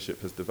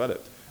relationship has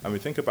developed. And we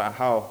think about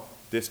how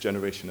this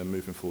generation are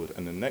moving forward,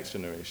 and the next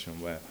generation,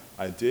 where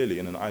ideally,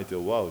 in an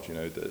ideal world,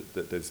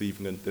 that there's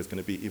going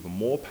to be even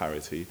more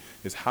parity,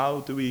 is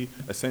how do we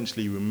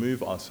essentially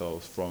remove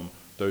ourselves from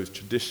those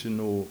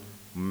traditional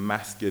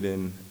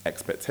masculine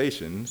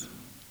expectations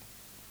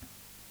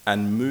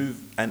and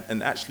move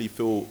and actually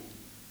feel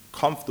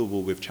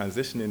comfortable with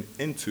transitioning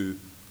into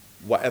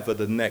whatever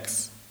the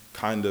next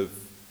kind of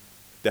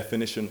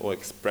definition or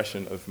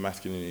expression of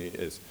masculinity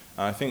is.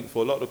 And I think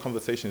for a lot of the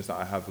conversations that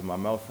I have with my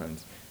male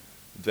friends,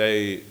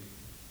 they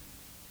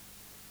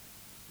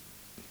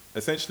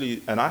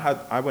essentially, and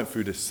I went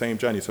through this same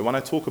journey, so when I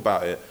talk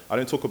about it, I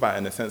don't talk about it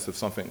in the sense of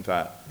something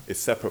that is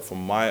separate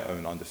from my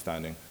own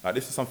understanding. Like,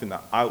 this is something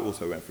that I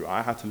also went through.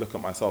 I had to look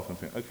at myself and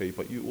think, okay,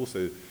 but you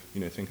also,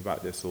 think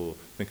about this or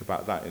think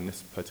about that in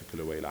this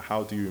particular way. Like,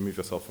 how do you remove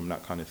yourself from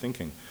that kind of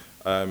thinking?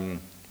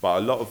 But a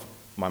lot of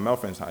my male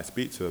friends that I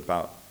speak to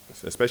about,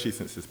 especially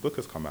since this book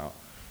has come out,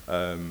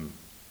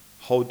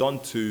 hold on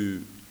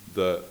to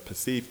the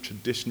perceived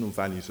traditional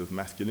values of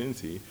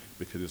masculinity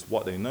because it's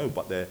what they know,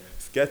 but they're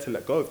scared to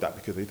let go of that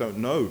because they don't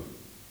know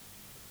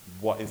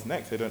what is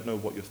next. They don't know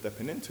what you're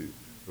stepping into,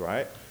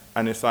 right?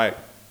 And it's like,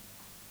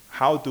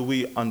 how do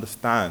we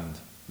understand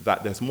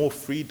that there's more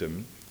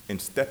freedom in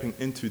stepping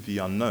into the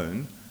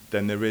unknown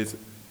than there is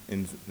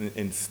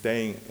in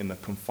staying in a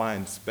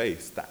confined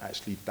space that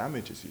actually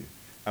damages you?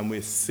 And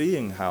we're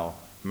seeing how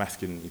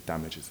masculinity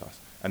damages us.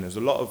 And there's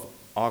a lot of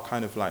our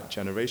kind of like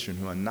generation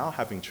who are now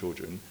having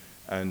children.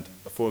 And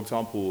for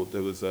example,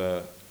 there was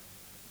the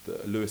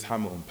Lewis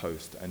Hamilton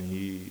post, and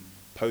he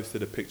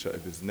posted a picture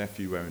of his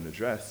nephew wearing a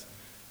dress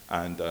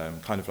and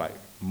kind of like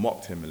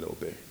mocked him a little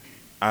bit.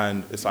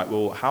 And it's like,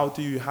 well, how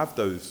do you have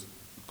those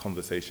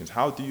conversations?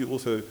 How do you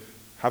also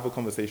have a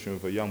conversation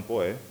with a young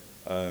boy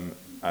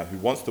who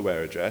wants to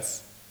wear a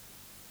dress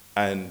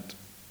and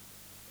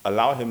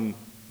allow him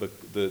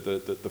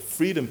the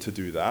freedom to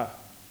do that,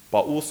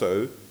 but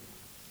also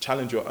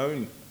challenge your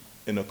own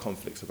inner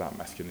conflicts about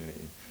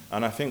masculinity?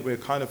 And I think we're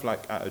kind of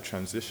like at a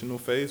transitional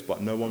phase, but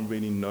no one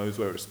really knows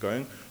where it's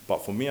going.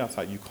 But for me, I was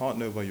like, you can't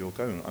know where you're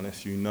going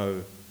unless you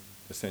know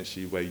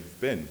essentially where you've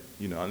been,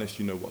 unless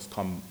you know what's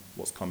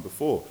come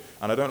before.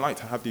 And I don't like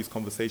to have these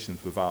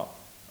conversations without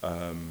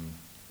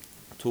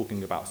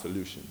talking about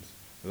solutions.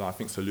 And I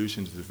think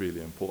solutions is really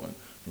important,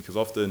 because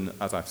often,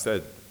 as I've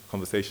said,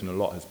 conversation a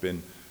lot has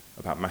been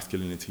about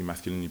masculinity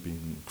being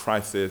in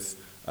crisis,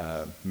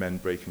 men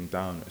breaking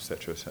down,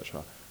 etc.,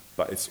 etc.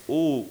 But it's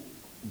all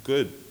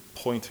good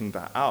pointing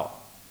that out.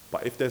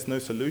 But if there's no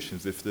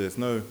solutions, if there's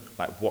no,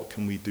 like, what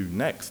can we do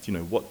next?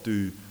 What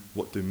do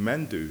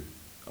men do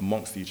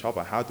amongst each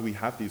other? How do we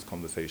have these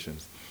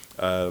conversations?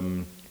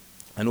 And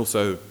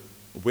also,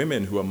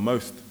 women who are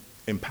most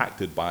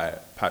impacted by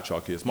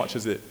patriarchy, as much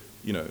as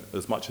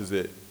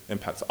it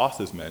impacts us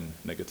as men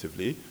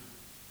negatively,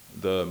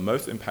 the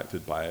most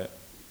impacted by it,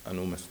 and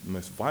almost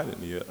most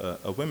violently,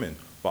 are women.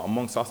 But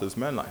amongst us as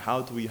men, like,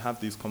 how do we have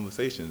these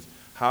conversations?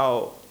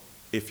 How,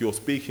 if you're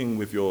speaking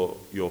with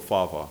your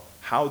father,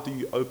 how do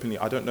you openly,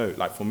 I don't know,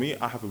 like for me,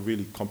 I have a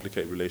really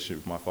complicated relationship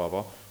with my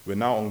father. We're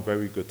now on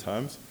very good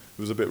terms.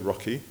 It was a bit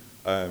rocky,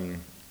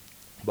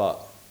 but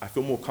I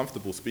feel more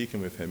comfortable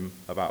speaking with him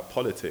about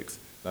politics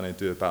than I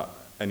do about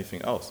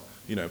anything else.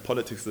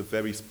 Politics is a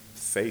very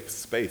safe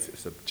space.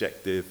 It's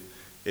objective.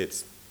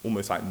 It's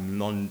almost like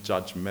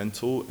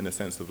non-judgmental in the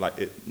sense of like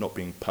it not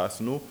being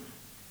personal.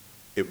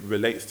 It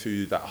relates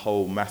to that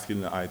whole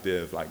masculine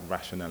idea of like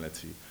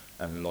rationality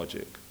and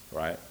logic,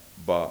 right?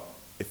 But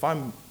if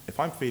I'm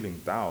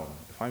feeling down,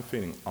 if I'm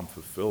feeling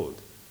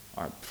unfulfilled,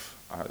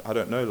 I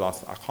don't know,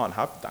 I can't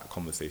have that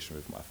conversation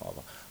with my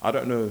father. I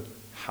don't know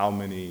how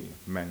many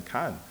men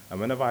can. And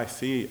whenever I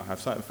have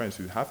certain friends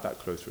who have that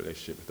close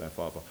relationship with their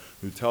father,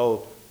 who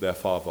tell their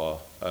father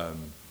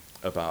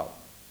about,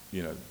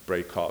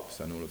 breakups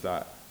and all of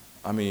that,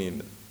 I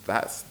mean,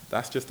 that's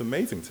just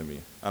amazing to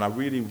me. And I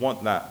really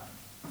want that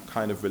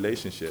kind of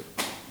relationship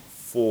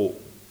for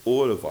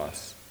all of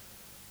us,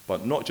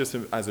 but not just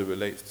as it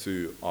relates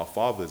to our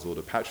fathers or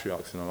the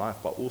patriarchs in our life,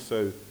 but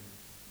also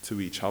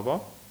to each other.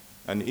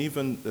 And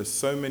even there's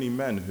so many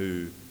men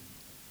who,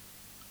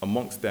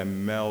 amongst their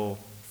male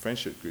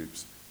friendship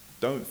groups,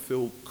 don't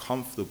feel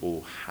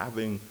comfortable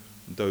having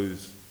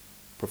those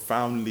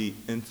profoundly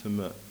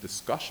intimate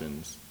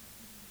discussions,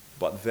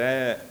 but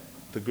they're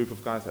the group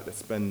of guys that they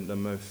spend the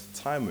most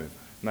time with.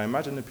 Now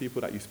imagine the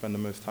people that you spend the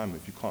most time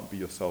with, you can't be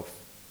yourself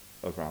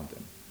around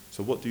them.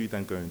 So what do you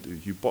then go and do?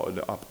 You bottle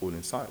it up all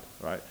inside,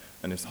 right?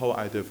 And this whole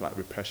idea of like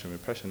repression,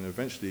 and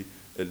eventually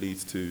it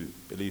leads to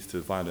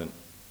violent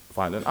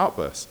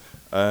outbursts.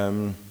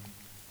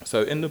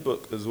 So in the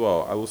book as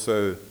well, I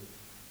also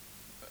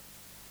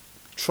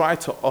try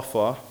to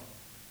offer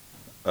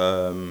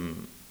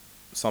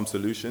some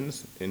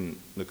solutions in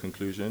the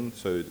conclusion.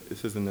 So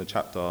this is in the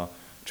chapter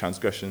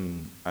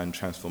Transgression and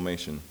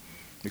Transformation,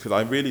 because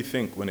I really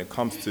think when it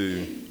comes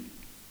to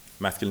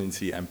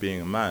masculinity and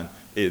being a man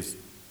is,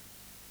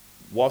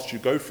 whilst you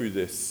go through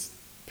this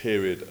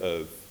period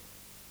of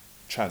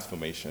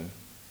transformation,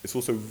 it's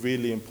also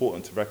really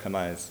important to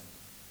recognize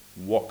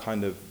what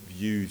kind of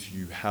views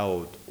you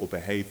held or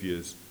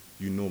behaviors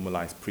you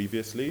normalized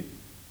previously,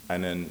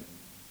 and then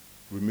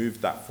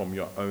remove that from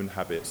your own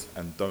habits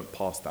and don't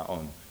pass that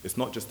on. It's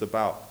not just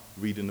about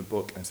reading the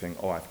book and saying,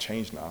 oh, I've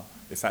changed now.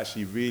 It's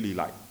actually really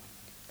like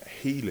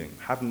healing,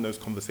 having those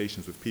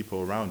conversations with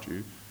people around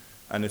you,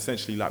 and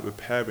essentially like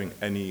repairing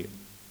any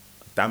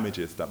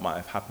damages that might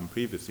have happened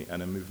previously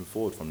and then moving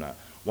forward from that.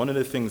 One of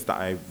the things that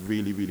I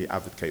really, really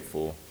advocate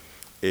for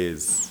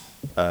is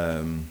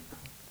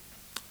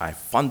I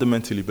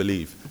fundamentally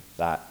believe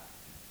that,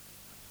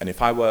 and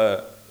if I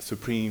were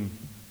supreme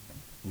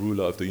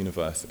ruler of the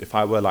universe, if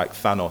I were like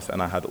Thanos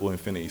and I had all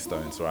Infinity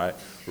Stones, right,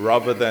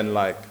 rather than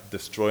like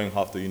destroying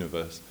half the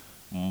universe,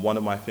 one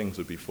of my things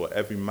would be for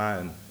every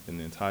man in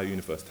the entire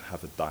universe to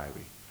have a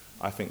diary.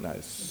 I think that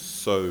is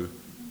so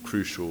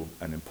crucial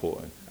and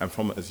important, and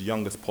from as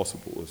young as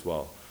possible as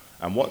well.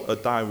 And what a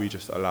diary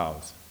just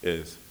allows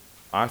is,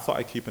 I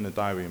started keeping a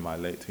diary in my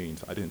late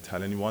teens. I didn't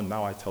tell anyone.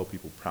 Now I tell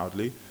people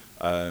proudly.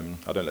 I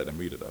don't let them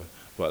read it though.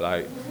 But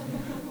like,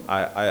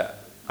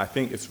 I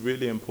think it's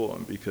really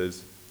important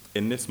because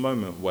in this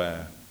moment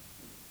where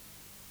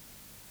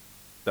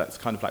that's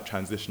kind of like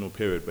transitional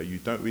period where you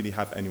don't really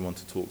have anyone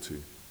to talk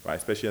to, right?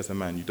 Especially as a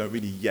man, you don't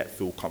really yet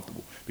feel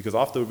comfortable. Because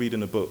after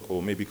reading a book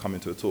or maybe coming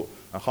to a talk,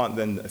 I can't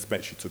then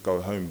expect you to go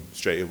home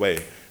straight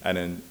away and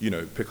then,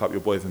 pick up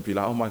your boys and be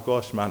like, oh my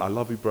gosh, man, I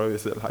love you, bro.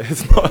 It's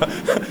not,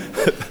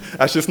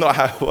 that's just not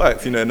how it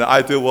works. In the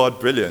ideal world,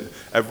 brilliant.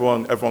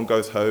 Everyone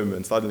goes home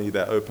and suddenly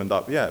they're opened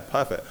up. Yeah,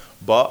 perfect.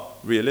 But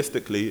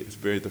realistically, it's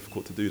very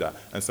difficult to do that.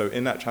 And so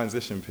in that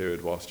transition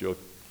period, whilst you're,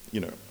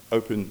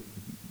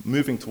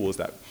 moving towards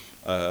that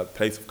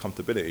place of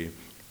comfortability,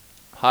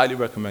 highly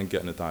recommend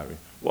getting a diary.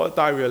 What a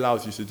diary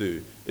allows you to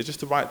do is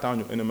just to write down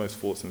your innermost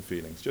thoughts and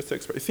feelings, just to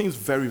express. It seems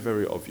very,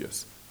 very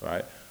obvious,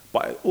 right?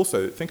 But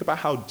also, think about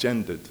how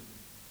gendered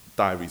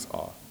diaries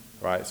are,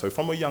 right? So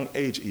from a young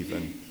age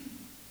even,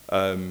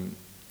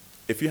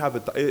 if you have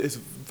it's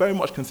very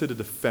much considered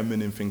a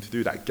feminine thing to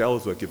do, that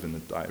girls were given a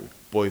diary,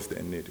 boys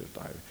didn't need a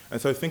diary. And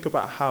so think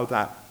about how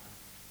that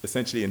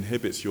essentially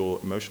inhibits your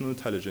emotional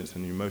intelligence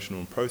and your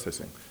emotional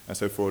processing. And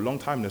so for a long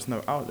time, there's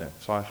no outlet.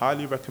 So I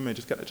highly recommend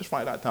just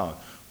write that down.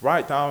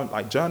 Write down,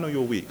 journal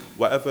your week,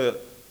 whatever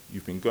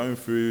you've been going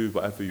through,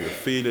 whatever you're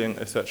feeling,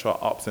 etc.,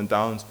 ups and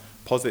downs,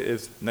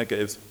 positives,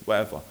 negatives,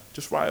 whatever.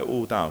 Just write it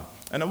all down.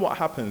 And then what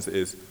happens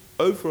is,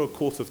 over a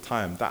course of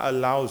time, that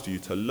allows you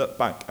to look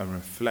back and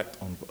reflect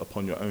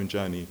upon your own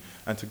journey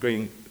and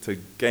to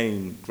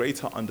gain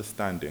greater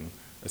understanding,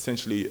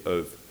 essentially,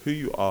 of who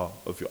you are,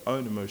 of your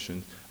own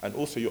emotions, and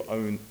also your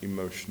own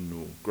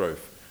emotional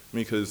growth.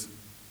 Because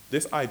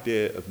this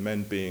idea of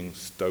men being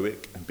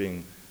stoic and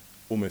being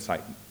almost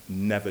like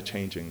never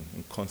changing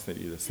and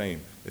constantly the same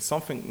is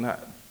something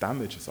that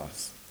damages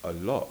us a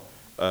lot.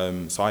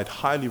 So I'd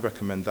highly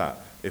recommend that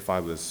if I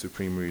was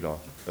Supreme Ruler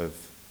of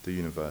the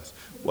universe.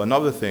 Well,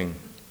 another thing,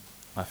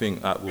 I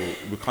think that we're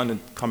kind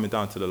of coming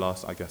down to the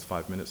last,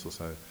 5 minutes or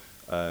so.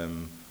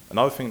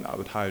 Another thing that I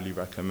would highly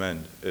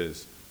recommend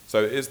is,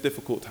 so it is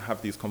difficult to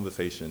have these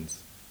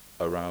conversations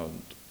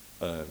around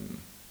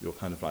your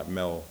kind of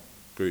male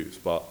groups,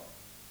 but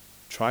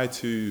try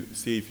to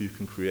see if you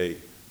can create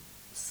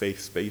safe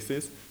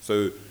spaces.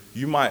 So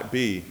you might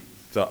be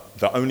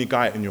the only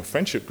guy in your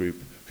friendship group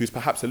who's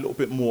perhaps a little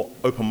bit more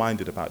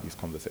open-minded about these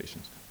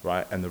conversations,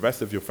 right? And the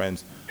rest of your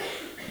friends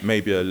may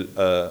be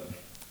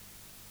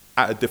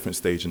at a different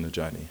stage in the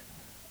journey.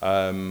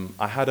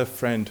 I had a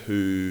friend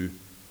who,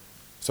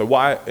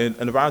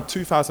 in around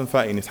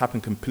 2013, this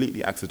happened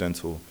completely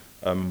accidental.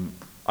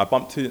 I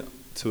bumped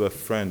into a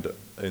friend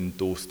in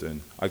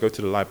Dalston. I go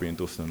to the library in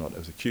Dalston a lot. There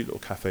was a cute little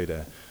cafe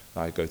there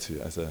that I go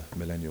to as a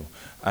millennial.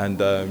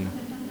 And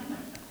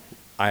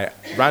I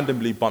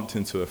randomly bumped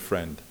into a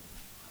friend,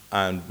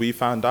 and we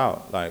found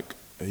out,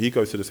 he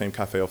goes to the same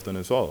cafe often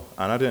as well,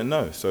 and I didn't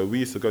know. So we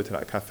used to go to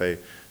that cafe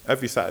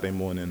every Saturday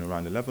morning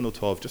around 11 or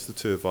 12, just the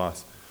two of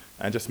us,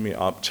 and just meet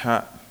up,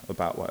 chat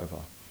about whatever.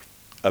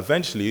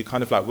 Eventually,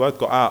 word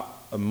got out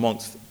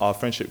amongst our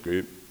friendship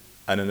group,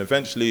 and then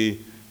eventually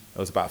there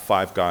was about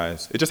 5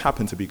 guys. It just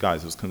happened to be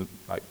guys. It was kind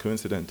of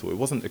coincidental. It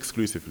wasn't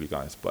exclusively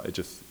guys, but it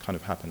just kind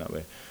of happened that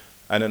way.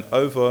 And then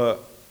over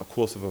a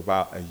course of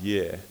about a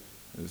year,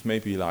 it was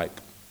maybe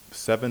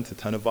 7 to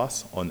 10 of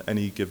us on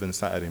any given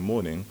Saturday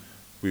morning.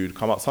 We would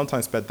come up,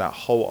 sometimes spend that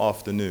whole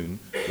afternoon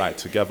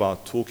together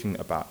talking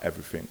about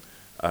everything.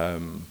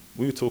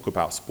 We would talk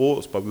about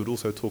sports, but we would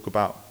also talk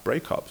about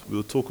breakups. We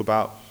would talk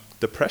about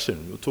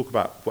depression. We would talk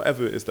about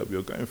whatever it is that we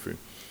were going through.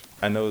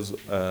 And there was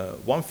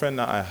one friend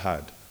that I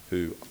had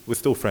who, we're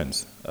still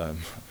friends.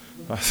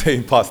 I say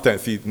in past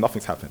tense,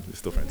 nothing's happened, we're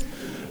still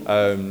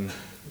friends.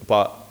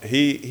 But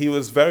he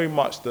was very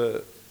much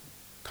the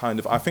kind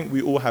of, I think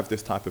we all have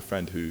this type of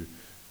friend who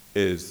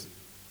is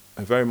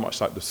very much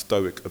the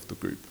stoic of the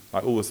group.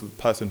 Always the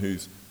person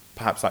who's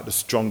perhaps the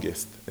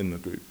strongest in the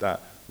group,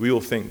 that we all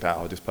think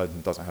that, this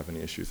person doesn't have any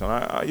issues. And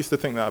I used to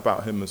think that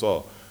about him as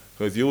well,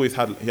 because he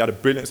had a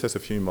brilliant sense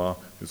of humor,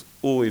 he was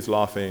always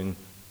laughing,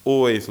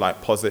 always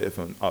positive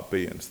and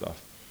upbeat and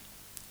stuff.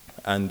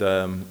 And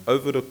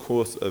over the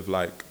course of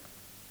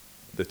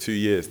the 2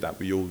 years that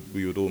we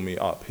would all meet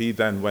up, he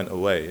then went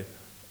away,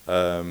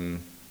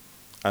 and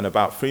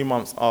about 3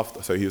 months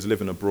after, so he was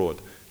living abroad,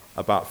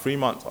 about 3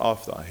 months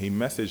after, he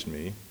messaged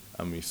me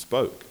and we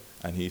spoke,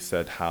 and he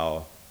said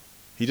how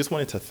he just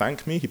wanted to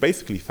thank me. He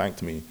basically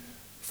thanked me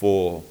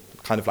for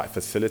kind of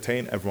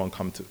facilitating everyone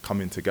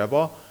coming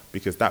together,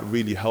 because that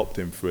really helped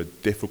him through a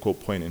difficult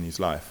point in his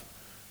life.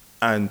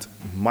 And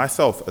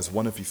myself, as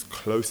one of his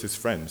closest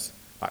friends,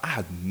 I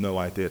had no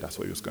idea that's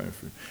what he was going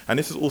through. And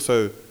this is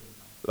also,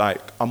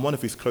 I'm one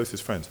of his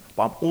closest friends,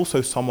 but I'm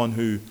also someone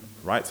who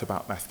writes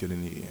about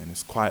masculinity and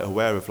is quite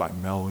aware of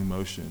male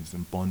emotions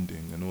and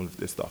bonding and all of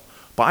this stuff.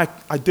 But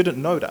I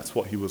didn't know that's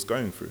what he was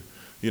going through,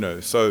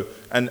 So,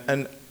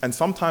 and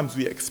sometimes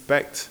we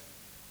expect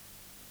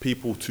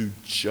people to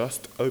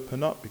just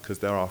open up because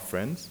they're our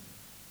friends,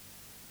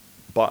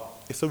 but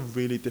it's a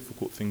really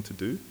difficult thing to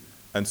do.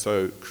 And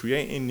so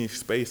creating these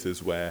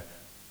spaces where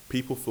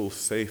people feel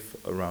safe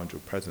around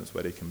your presence,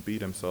 where they can be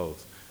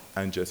themselves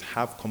and just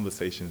have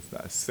conversations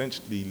that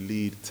essentially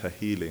lead to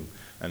healing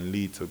and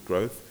lead to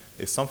growth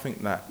is something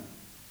that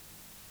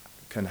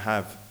can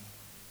have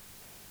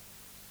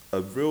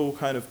a real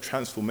kind of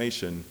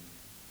transformation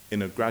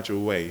in a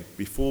gradual way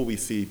before we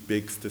see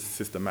big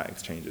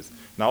systematic changes.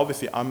 Now,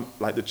 obviously, I'm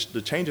like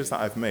the changes that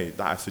I've made,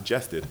 that I've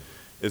suggested,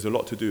 is a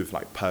lot to do with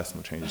like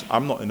personal changes.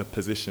 I'm not in a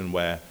position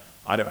where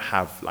I don't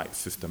have like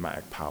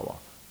systematic power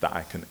that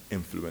I can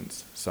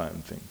influence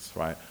certain things,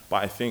 right?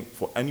 But I think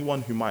for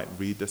anyone who might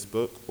read this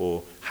book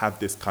or have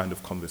this kind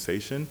of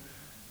conversation,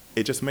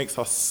 it just makes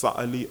us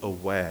subtly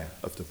aware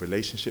of the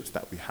relationships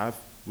that we have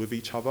with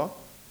each other,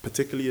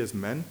 particularly as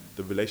men,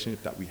 the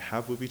relationship that we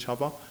have with each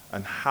other,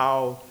 and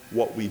how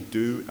what we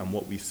do and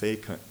what we say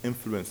can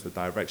influence the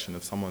direction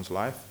of someone's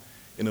life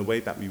in a way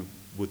that we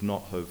would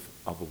not have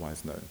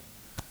otherwise known.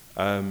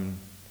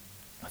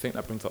 I think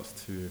that brings us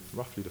to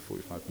roughly the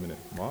 45-minute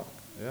mark.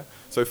 Yeah.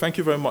 So thank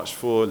you very much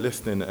for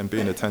listening and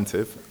being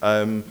attentive.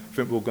 I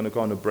think we're going to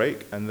go on a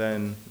break, and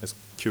then there's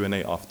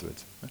Q&A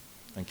afterwards. Yeah?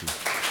 Thank you.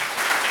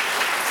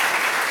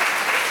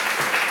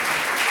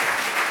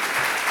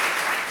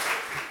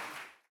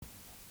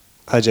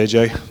 Hi,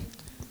 JJ.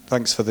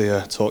 Thanks for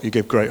the talk. You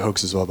gave great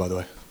hugs as well, by the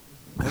way.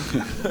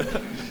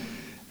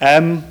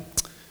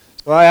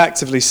 Well, I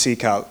actively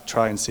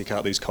try and seek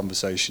out these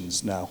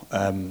conversations now,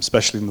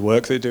 especially in the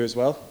work they do as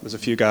well. There's a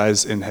few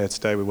guys in here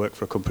today. We work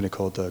for a company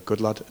called the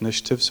Good Lad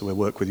Initiative, so we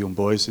work with young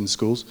boys in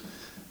schools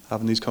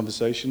having these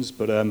conversations.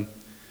 But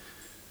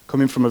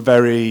coming from a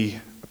very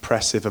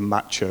oppressive and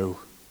macho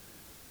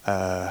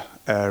area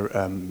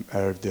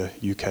of the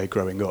UK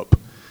growing up,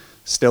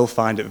 still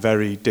find it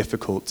very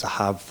difficult to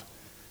have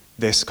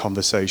this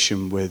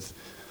conversation with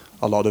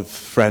a lot of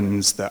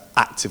friends that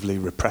actively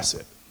repress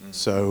it.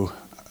 So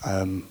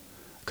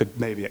could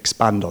maybe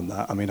expand on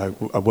that. I mean, I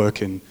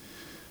work in,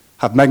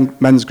 have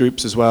men's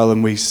groups as well,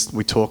 and we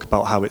talk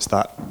about how it's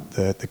that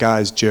the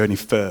guys' journey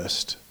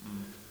first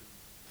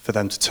for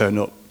them to turn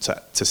up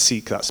to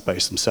seek that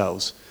space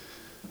themselves.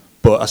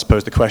 But I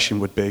suppose the question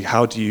would be,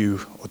 how do you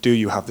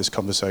have this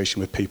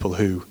conversation with people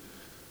who,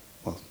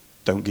 well,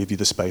 don't give you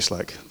the space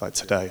like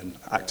today and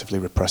actively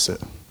repress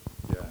it?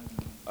 Yeah.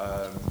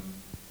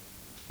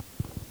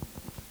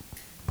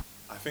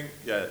 I think,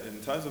 yeah, in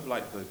terms of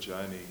like the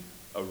journey,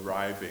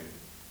 arriving,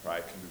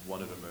 right, can be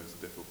one of the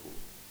most difficult,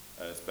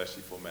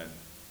 especially for men.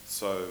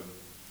 So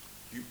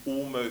you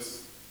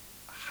almost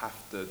have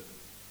to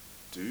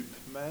dupe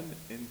men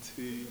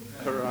into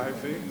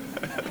arriving.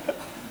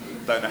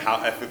 Don't know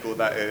how ethical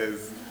that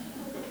is,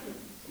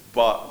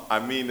 but I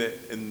mean it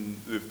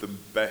with the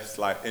best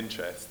like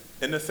interest.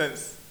 In a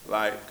sense,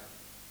 like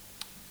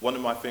one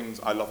of my things,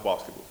 I love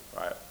basketball,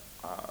 right?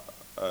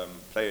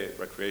 Play it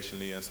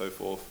recreationally and so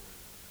forth.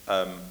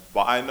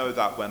 But I know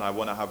that when I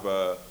want to have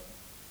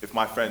if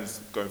my friend's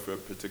going through a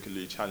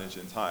particularly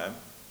challenging time,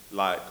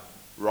 like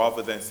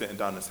rather than sitting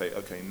down and say,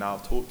 okay, now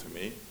talk to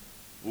me,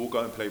 we'll go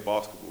and play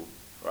basketball,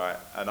 right?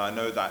 And I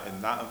know that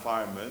in that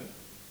environment,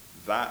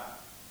 that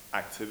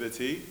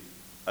activity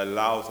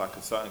allows like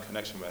a certain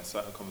connection where a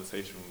certain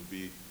conversation will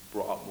be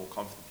brought up more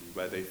comfortably,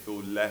 where they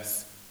feel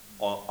less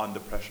under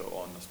pressure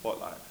or on the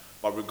spotlight.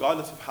 But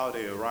regardless of how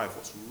they arrive,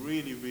 what's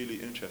really, really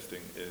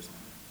interesting is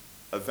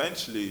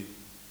eventually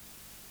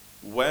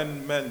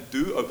when men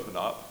do open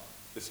up,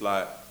 it's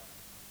like,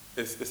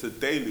 it's a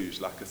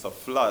deluge, like it's a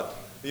flood.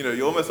 You know,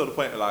 you're almost at the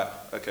point of like,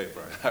 okay,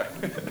 bro.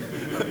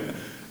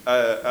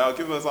 And I'll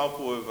give an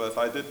example of,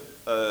 so I did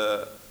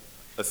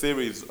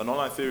an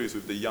online series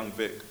with the Young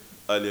Vic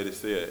earlier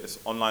this year. It's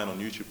online on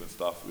YouTube and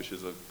stuff, which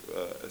is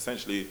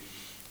essentially,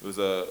 it was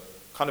a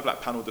kind of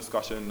like panel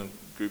discussion,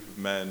 a group of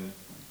men,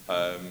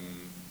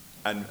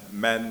 and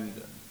men,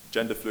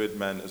 gender fluid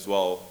men as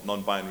well,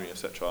 non-binary,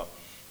 etc.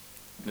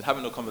 And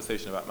having a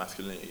conversation about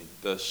masculinity.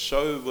 The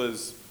show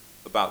was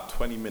about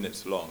 20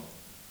 minutes long,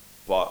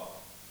 but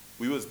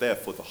we was there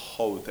for the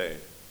whole day.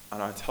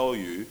 And I tell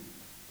you,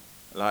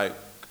 like,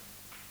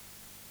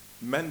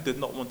 men did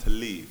not want to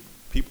leave.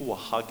 People were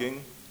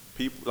hugging.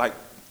 People, like,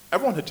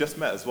 everyone had just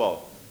met as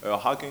well. They were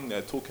hugging, they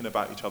were talking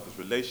about each other's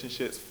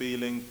relationships,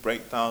 feelings,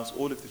 breakdowns,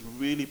 all of these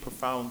really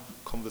profound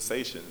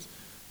conversations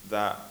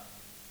that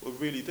were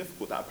really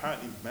difficult, that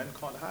apparently men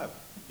can't have.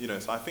 You know,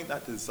 so I think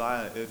that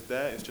desire is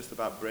there. It's just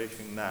about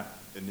breaking that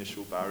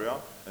initial barrier.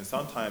 And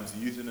sometimes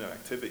using an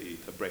activity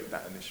to break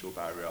that initial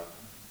barrier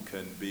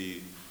can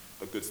be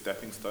a good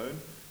stepping stone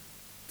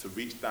to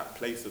reach that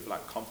place of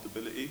like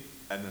comfortability.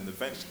 And then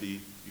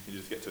eventually you can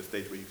just get to a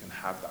stage where you can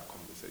have that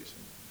conversation.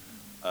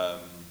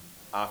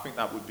 I think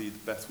that would be the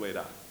best way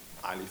that,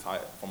 at least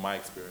from my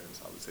experience,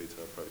 I would say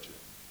to approach it.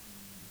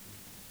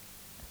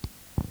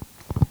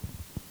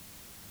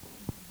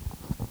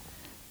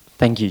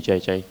 Thank you,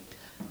 JJ.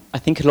 I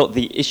think a lot of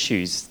the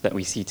issues that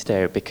we see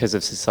today are because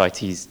of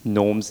society's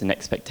norms and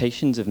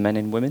expectations of men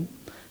and women.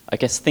 I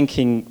guess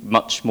thinking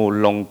much more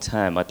long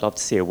term, I'd love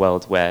to see a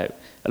world where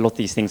a lot of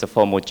these things are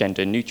far more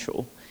gender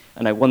neutral.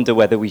 And I wonder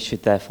whether we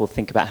should therefore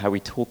think about how we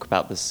talk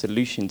about the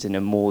solutions in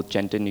a more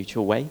gender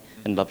neutral way,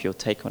 and love your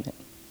take on it.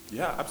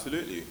 Yeah,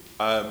 absolutely.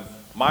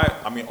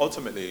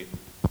 Ultimately,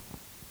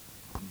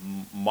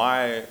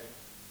 my,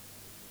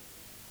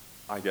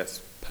 I guess,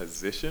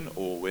 position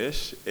or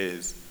wish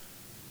is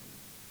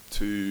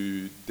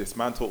to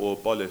dismantle or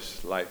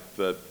abolish like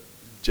the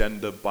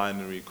gender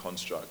binary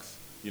constructs,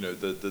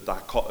 the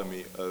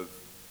dichotomy of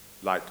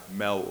like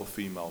male or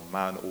female,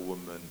 man or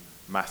woman,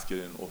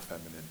 masculine or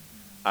feminine.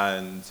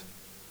 And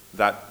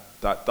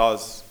that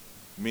does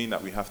mean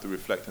that we have to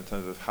reflect in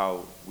terms of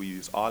how we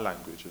use our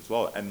language as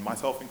well, and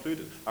myself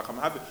included. Like I'm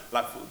having,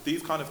 like for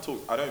these kind of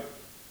talks, I don't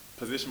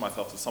position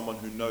myself as someone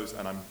who knows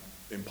and I'm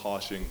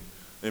imparting,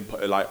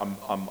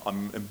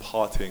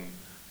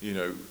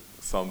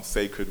 some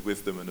sacred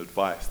wisdom and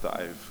advice that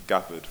I've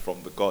gathered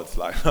from the gods.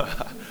 Like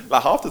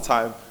half the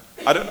time,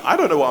 I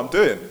don't know what I'm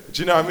doing.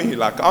 Do you know what I mean?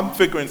 Like I'm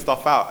figuring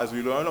stuff out as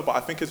we learn, but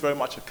I think it's very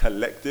much a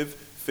collective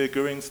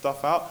figuring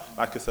stuff out.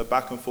 Like it's a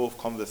back and forth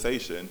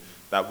conversation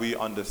that we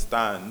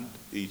understand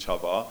each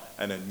other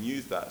and then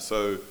use that.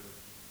 So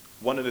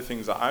one of the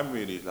things that I'm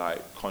really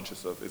like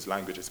conscious of is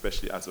language,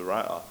 especially as a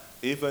writer.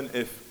 Even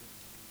if,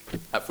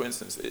 for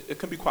instance, it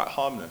can be quite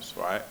harmless,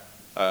 right?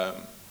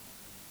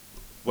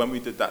 When we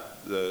did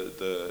that,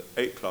 the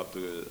 8 Club,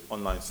 the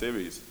online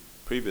series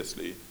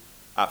previously,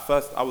 at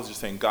first I was just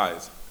saying,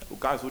 guys,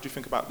 what do you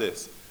think about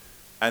this?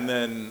 And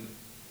then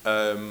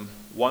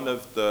one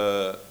of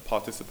the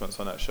participants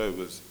on that show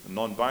was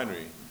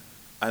non-binary.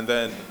 And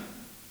then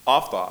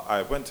after,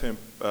 I went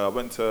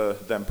to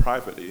them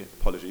privately,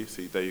 apologies,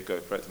 see, there you go,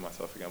 correcting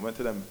myself again, went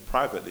to them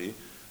privately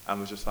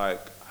and was just like,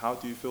 how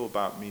do you feel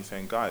about me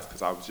saying guys?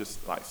 Because I was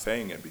just like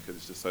saying it because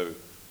it's just so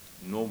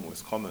normal,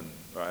 it's common,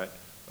 right?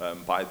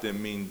 But I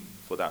didn't mean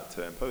for that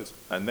to impose.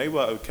 And they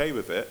were okay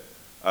with it,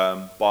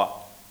 and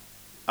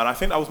I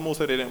think that was more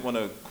so they didn't want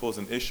to cause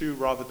an issue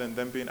rather than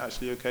them being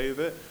actually okay with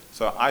it.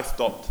 So I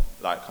stopped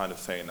like kind of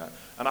saying that.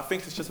 And I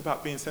think it's just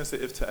about being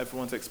sensitive to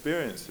everyone's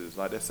experiences.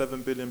 Like there's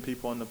 7 billion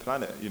people on the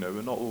planet,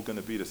 we're not all going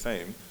to be the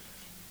same.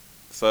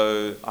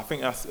 So I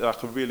think that's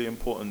like a really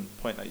important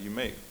point that you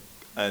make.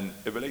 And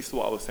it relates to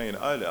what I was saying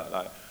earlier.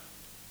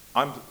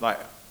 I'm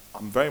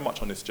very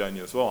much on this journey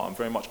as well. I'm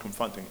very much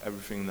confronting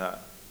everything that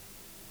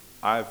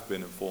I've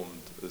been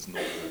informed as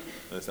normal.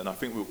 And I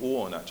think we're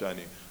all on that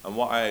journey. And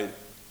what I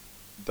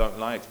don't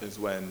like is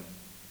when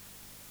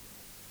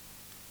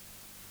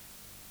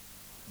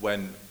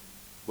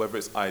whether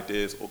it's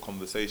ideas or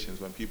conversations,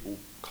 when people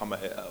come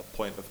at it at a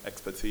point of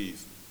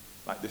expertise.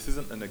 Like this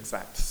isn't an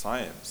exact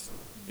science.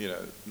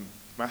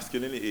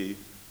 Masculinity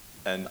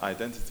and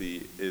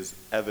identity is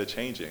ever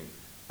changing,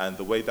 and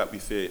the way that we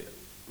see it,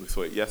 we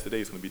saw it yesterday,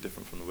 is going to be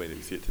different from the way that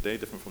we see it today,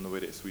 different from the way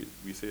that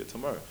we see it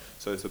tomorrow.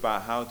 So it's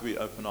about how do we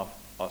open up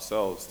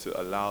ourselves to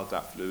allow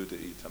that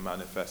fluidity to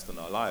manifest in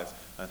our lives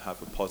and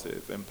have a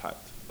positive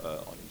impact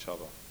on each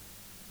other.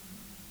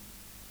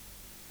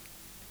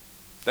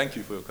 Thank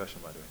you for your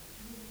question, by the way.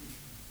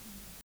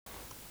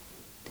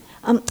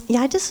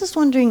 I just was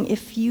wondering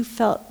if you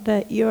felt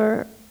that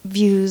your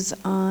views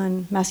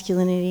on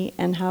masculinity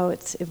and how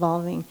it's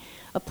evolving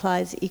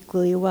applies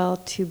equally well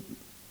to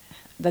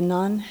the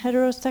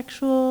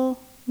non-heterosexual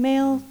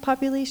male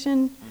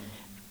population?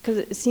 Because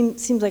it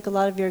seems like a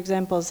lot of your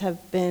examples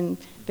have been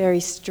very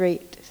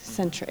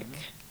straight-centric.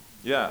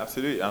 Yeah,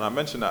 absolutely. And I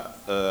mentioned that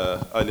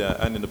earlier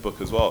and in the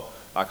book as well.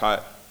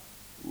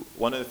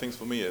 One of the things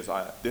for me is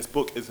this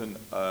book isn't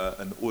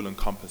an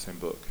all-encompassing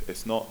book.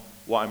 It's not,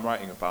 what I'm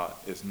writing about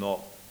is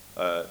not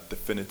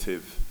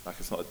definitive,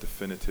 it's not a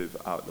definitive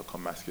outlook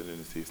on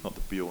masculinity. It's not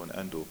the be-all and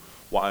end-all.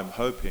 What I'm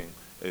hoping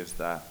is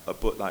that a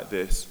book like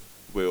this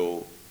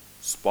will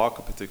spark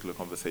a particular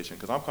conversation,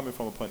 because I'm coming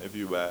from a point of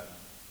view where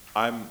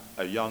I'm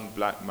a young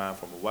black man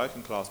from a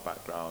working class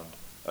background,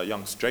 a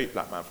young straight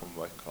black man from a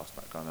working class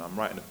background, and I'm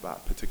writing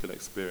about a particular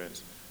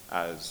experience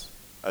as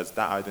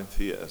that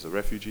identity, as a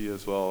refugee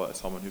as well, as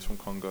someone who's from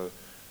Congo.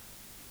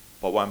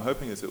 But what I'm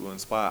hoping is it will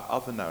inspire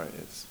other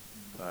narratives,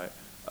 right?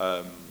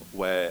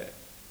 Where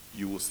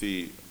you will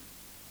see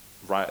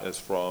writers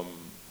from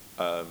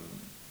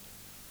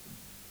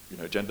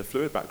gender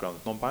fluid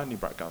backgrounds, non-binary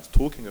backgrounds,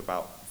 talking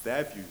about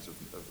their views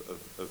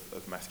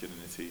of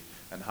masculinity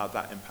and how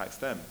that impacts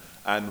them.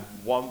 And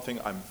one thing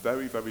I'm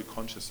very, very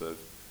conscious of,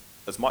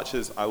 as much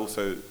as I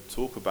also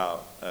talk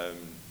about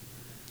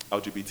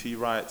LGBT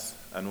rights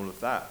and all of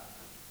that,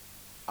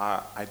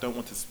 I don't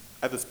want to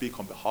ever speak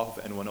on behalf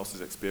of anyone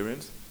else's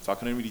experience. So I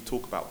can only really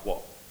talk about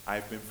what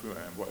I've been through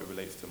and what it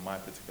relates to my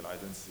particular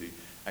identity,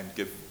 and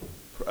give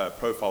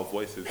profile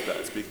voices that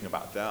are speaking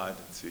about their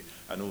identity,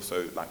 and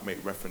also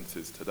make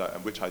references to that,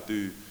 and which I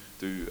do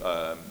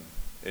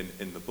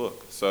in the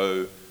book.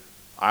 So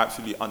I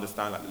absolutely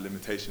understand the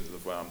limitations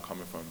of where I'm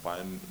coming from. By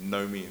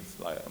no means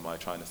am I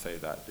trying to say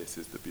that this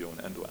is the be-all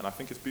and end-all. And I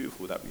think it's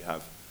beautiful that we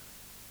have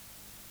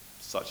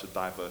such a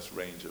diverse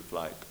range of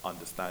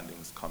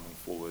understandings coming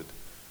forward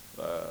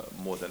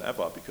more than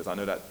ever, because I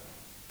know that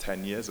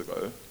 10 years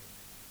ago,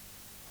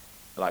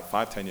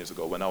 5-10 years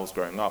ago, when I was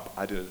growing up,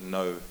 I didn't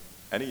know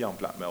any young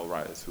black male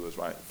writers who was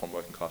writing from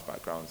working class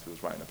backgrounds who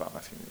was writing about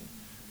masculinity.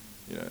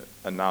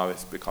 And now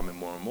it's becoming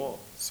more and more.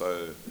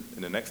 So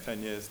in the next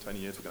 10 years, 20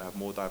 years, we're going to have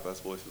more diverse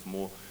voices,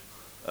 more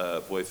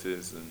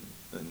voices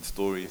and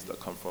stories that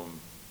come from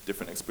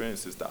different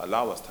experiences that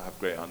allow us to have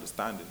greater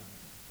understanding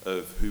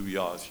of who we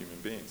are as human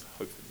beings,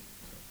 hopefully.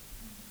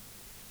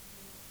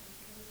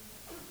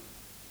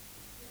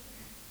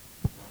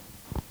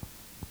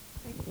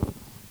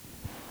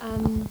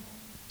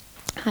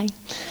 Hi.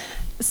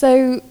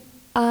 So,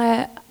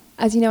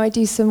 as you know, I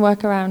do some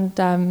work around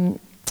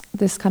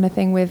this kind of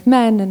thing with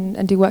men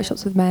and do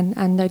workshops with men,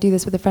 and I do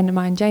this with a friend of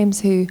mine,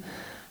 James, who,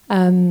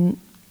 one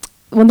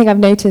thing I've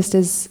noticed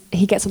is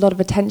he gets a lot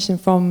of attention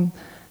from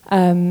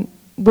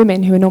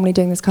women who are normally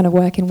doing this kind of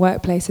work in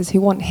workplaces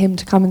who want him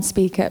to come and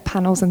speak at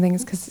panels and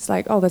things because it's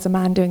like, oh, there's a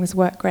man doing this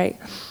work, great.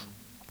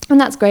 And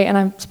that's great, and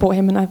I support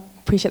him, and I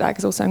appreciate that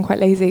because also I'm quite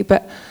lazy.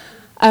 But,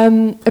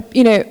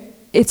 you know,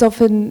 it's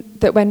often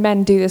that when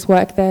men do this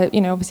work, they're,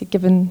 you know, obviously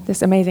given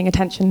this amazing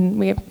attention.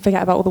 We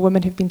forget about all the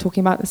women who've been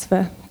talking about this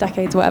for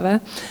decades or whatever.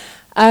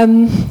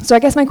 So I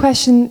guess my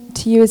question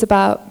to you is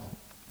about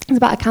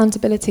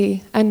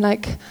accountability and,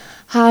 like,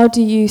 how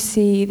do you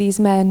see these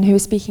men who are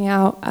speaking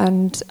out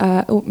and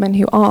men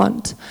who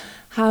aren't?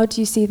 How do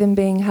you see them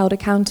being held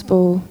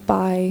accountable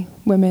by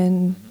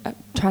women,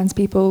 trans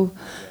people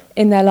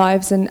in their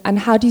lives, and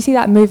how do you see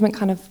that movement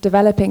kind of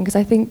developing? Because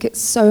I think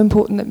it's so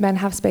important that men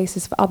have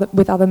spaces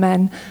with other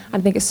men, and I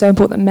think it's so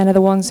important that men are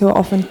the ones who are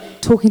often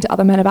talking to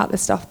other men about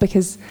this stuff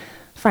because,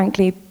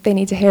 frankly, they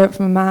need to hear it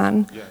from a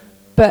man. Yeah.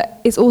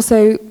 But it's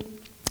also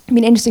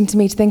been interesting to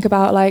me to think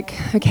about, like,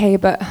 okay,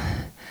 but,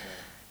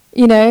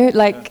 you know,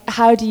 like,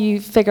 how do you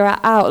figure it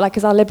out? Like,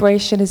 because our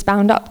liberation is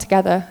bound up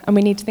together, and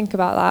we need to think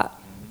about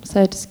that.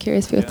 So just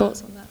curious for your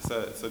thoughts on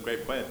that. It's a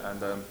great point,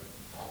 and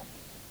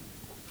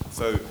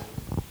so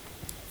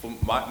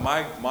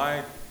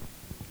my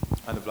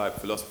kind of like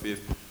philosophy is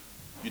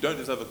you don't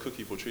deserve a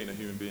cookie for treating a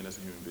human being as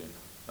a human being.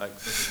 Like,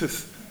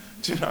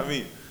 do you know what I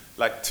mean?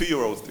 Like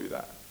 2-year-olds do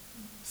that.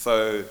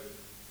 So,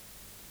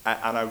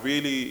 and I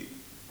really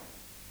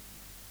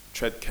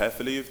tread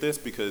carefully with this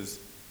because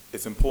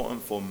it's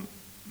important for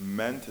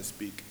men to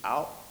speak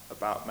out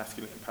about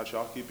masculinity and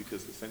patriarchy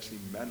because essentially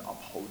men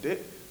uphold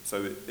it.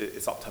 So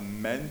it's up to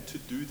men to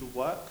do the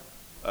work,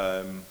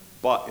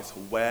 but it's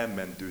where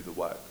men do the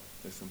work.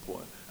 It's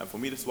important. And for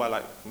me, this is why,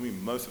 like, for me,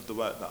 most of the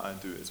work that I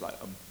do is like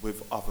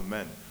with other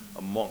men,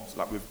 amongst,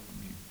 like with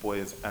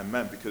boys and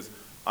men, because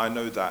I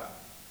know that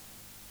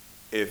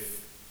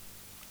if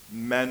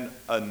men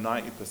are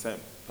 90%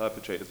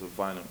 perpetrators of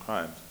violent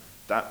crimes,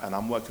 and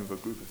I'm working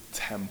with a group of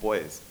 10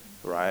 boys,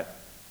 right?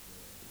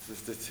 The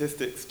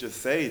statistics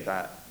just say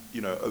that, you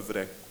know, over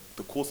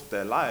the course of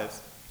their lives,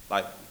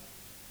 like,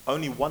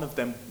 only one of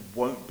them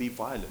won't be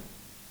violent.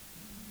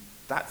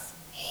 That's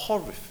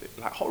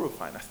horrific, like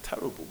horrifying, that's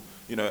terrible.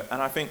 You know,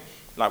 and I think,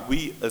 like,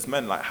 we as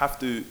men, like, have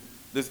to,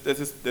 there's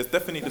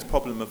definitely this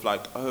problem of, like,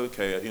 oh,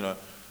 okay, you know,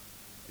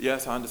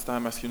 yes, I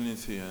understand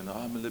masculinity and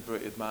I'm a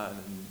liberated man,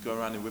 and you go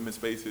around in women's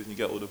spaces and you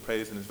get all the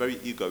praise, and it's very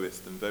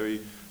egoist and very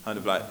kind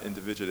of like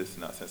individualist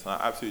in that sense, and I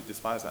absolutely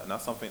despise that, and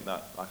that's something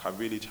that, like, I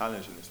really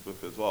challenge in this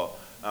book as well.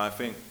 And I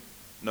think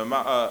no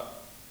matter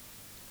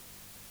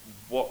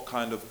what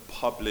kind of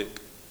public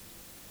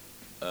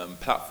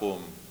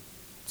platform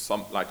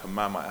like a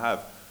man might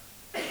have,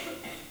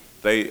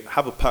 they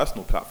have a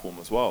personal platform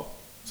as well.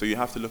 So you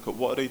have to look at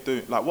what are they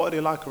doing, like what are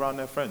they like around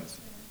their friends?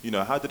 You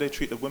know, how do they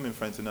treat the women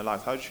friends in their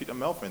lives? How do they treat the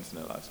male friends in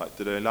their lives? Like,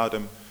 do they allow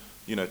them,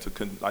 you know,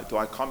 like, do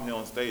I come here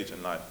on stage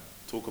and, like,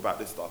 talk about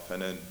this stuff,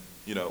 and then,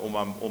 you know,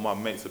 all my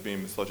mates are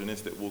being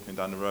misogynistic walking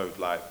down the road,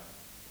 like,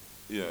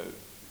 you know,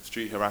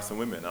 street harassing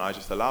women, and I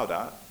just allow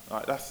that?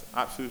 Like, that's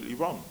absolutely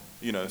wrong.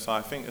 You know, so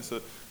I think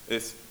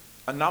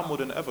and now more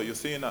than ever, you're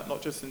seeing that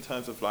not just in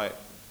terms of, like,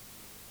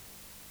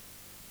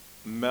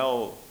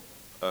 male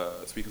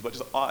speakers, but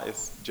just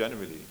artists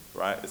generally,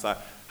 right? It's like,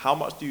 how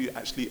much do you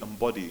actually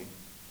embody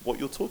what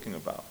you're talking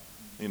about?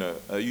 You know,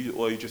 or are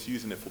you just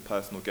using it for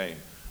personal gain?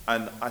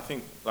 And I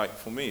think, like,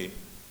 for me,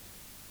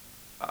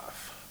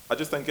 I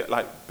just don't get,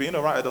 like, being a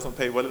writer doesn't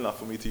pay well enough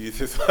for me to use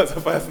this as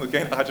a personal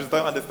gain. I just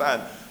don't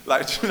understand.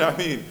 Like, do you know what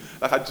I mean?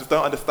 Like, I just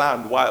don't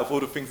understand why, of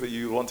all the things that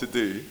you want to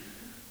do,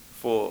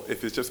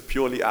 if it's just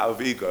purely out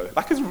of ego.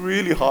 Like, it's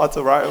really hard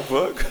to write a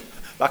book.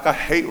 Like, I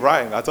hate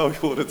writing. I tell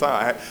people all the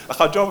time.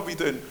 I'd rather be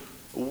doing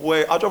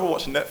I'd rather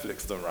watch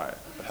Netflix than write.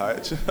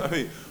 Right? Do you know what I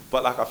mean?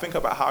 But, like, I think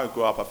about how I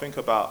grew up. I think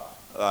about,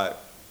 like,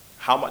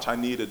 how much I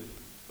needed,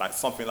 like,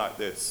 something like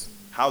this.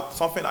 How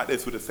something like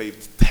this would have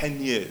saved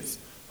 10 years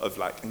of,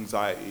 like,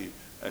 anxiety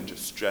and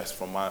just stress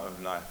from my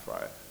own life,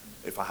 right?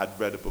 If I had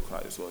read a book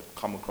like this or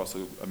come across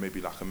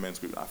maybe like a men's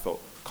group that I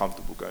felt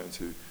comfortable going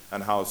to,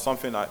 and how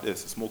something like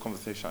this, a small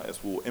conversation like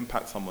this, will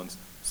impact someone's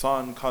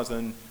son,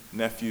 cousin,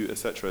 nephew,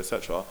 etc.,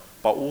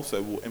 but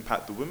also will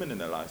impact the women in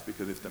their lives,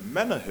 because if the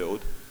men are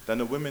healed, then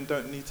the women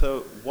don't need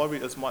to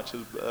worry as much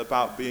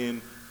about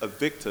being a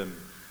victim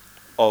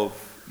of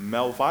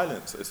male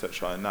violence,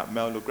 etc., and that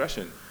male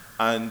aggression.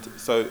 And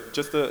so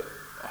just a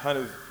kind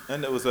of,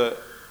 and there was a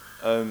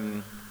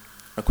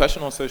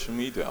question on social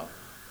media,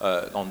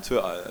 on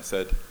Twitter, that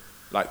said,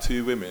 like, to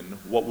you women,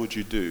 what would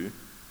you do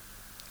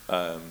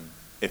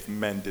if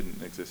men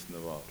didn't exist in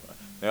the world? Right?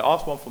 They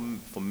asked one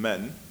for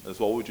men as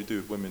well, what would you do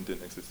if women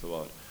didn't exist in the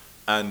world?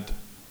 And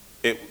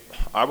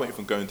I won't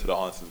even go into the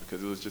answers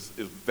because it was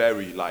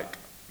very, like,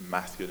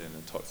 masculine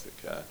and toxic,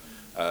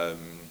 yeah.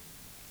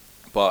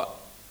 But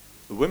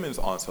the women's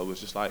answer was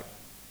just like,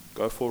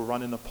 go for a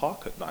run in the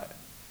park at night.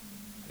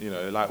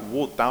 like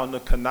walk down the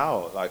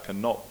canal, like,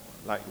 and not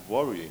like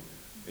worry,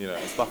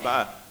 and stuff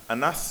like that.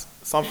 And that's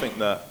something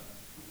that,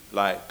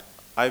 like,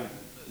 I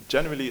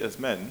generally as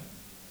men,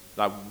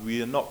 like,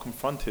 we are not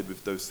confronted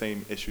with those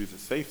same issues of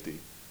safety,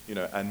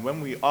 and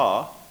when we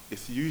are,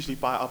 it's usually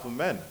by other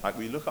men. Like,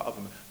 we look at other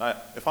men. Like,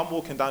 if I'm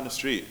walking down the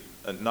street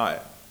at night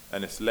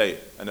and it's late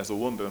and there's a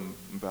woman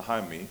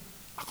behind me,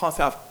 I can't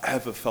say I've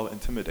ever felt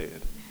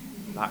intimidated.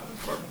 Like,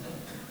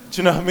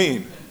 do you know what I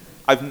mean?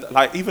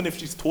 Like, even if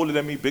she's taller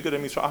than me, bigger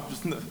than me, I've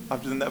just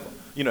never,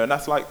 and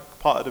that's like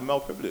part of the male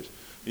privilege,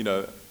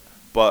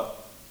 But,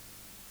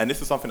 and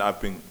this is something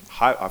I've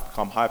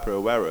become hyper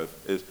aware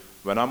of, is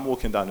when I'm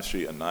walking down the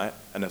street at night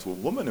and there's a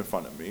woman in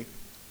front of me,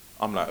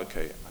 I'm like,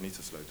 okay, I need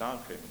to slow down,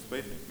 create some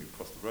space, make me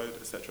cross the road,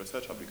 etc.,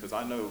 because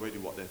I know already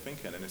what they're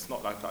thinking, and it's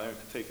not like I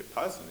don't take it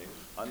personally.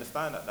 I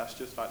understand that that's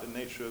just like the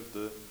nature of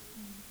the,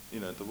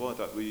 the world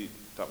that we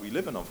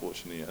live in,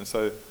 unfortunately. And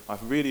so I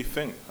really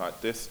think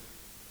like this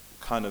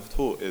kind of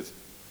talk is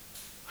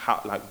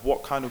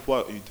what kind of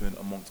work are you doing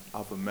amongst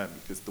other men?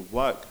 Because the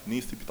work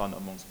needs to be done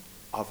amongst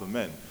other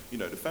men.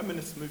 The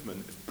feminist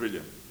movement is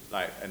brilliant.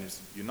 And it's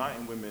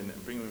uniting women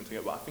and bringing women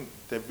together. But I think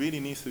there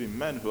really needs to be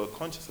men who are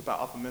conscious about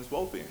other men's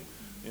well-being,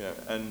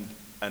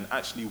 and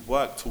actually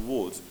work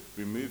towards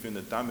removing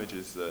the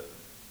damages that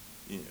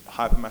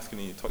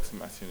hypermasculinity, toxic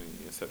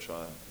masculinity,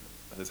 etc.,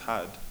 has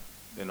had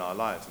in our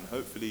lives. And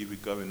hopefully we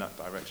go in that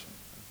direction.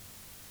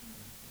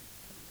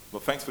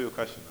 Well, thanks for your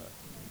question.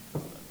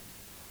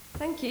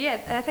 Thank you.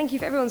 Thank you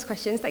for everyone's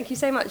questions. Thank you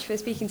so much for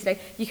speaking today.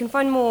 You can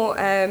find more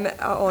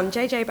on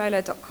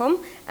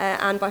jjbowler.com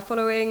and by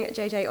following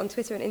JJ on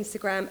Twitter and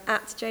Instagram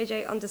at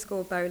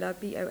JJ_Bowler,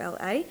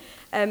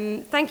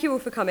 BOLA. Thank you all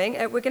for coming.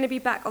 We're going to be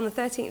back on the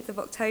 13th of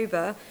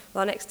October with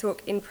our next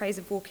talk, In Praise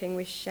of Walking,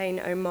 with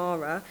Shane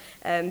O'Mara.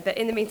 But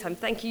in the meantime,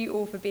 thank you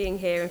all for being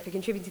here and for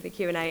contributing to the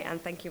Q&A,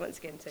 and thank you once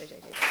again to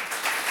JJ.